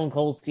Stone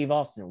Cold Steve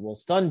Austin will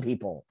stun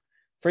people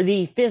for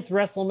the 5th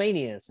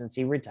WrestleMania since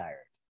he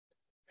retired.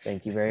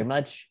 Thank you very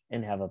much,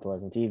 and have a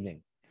pleasant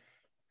evening.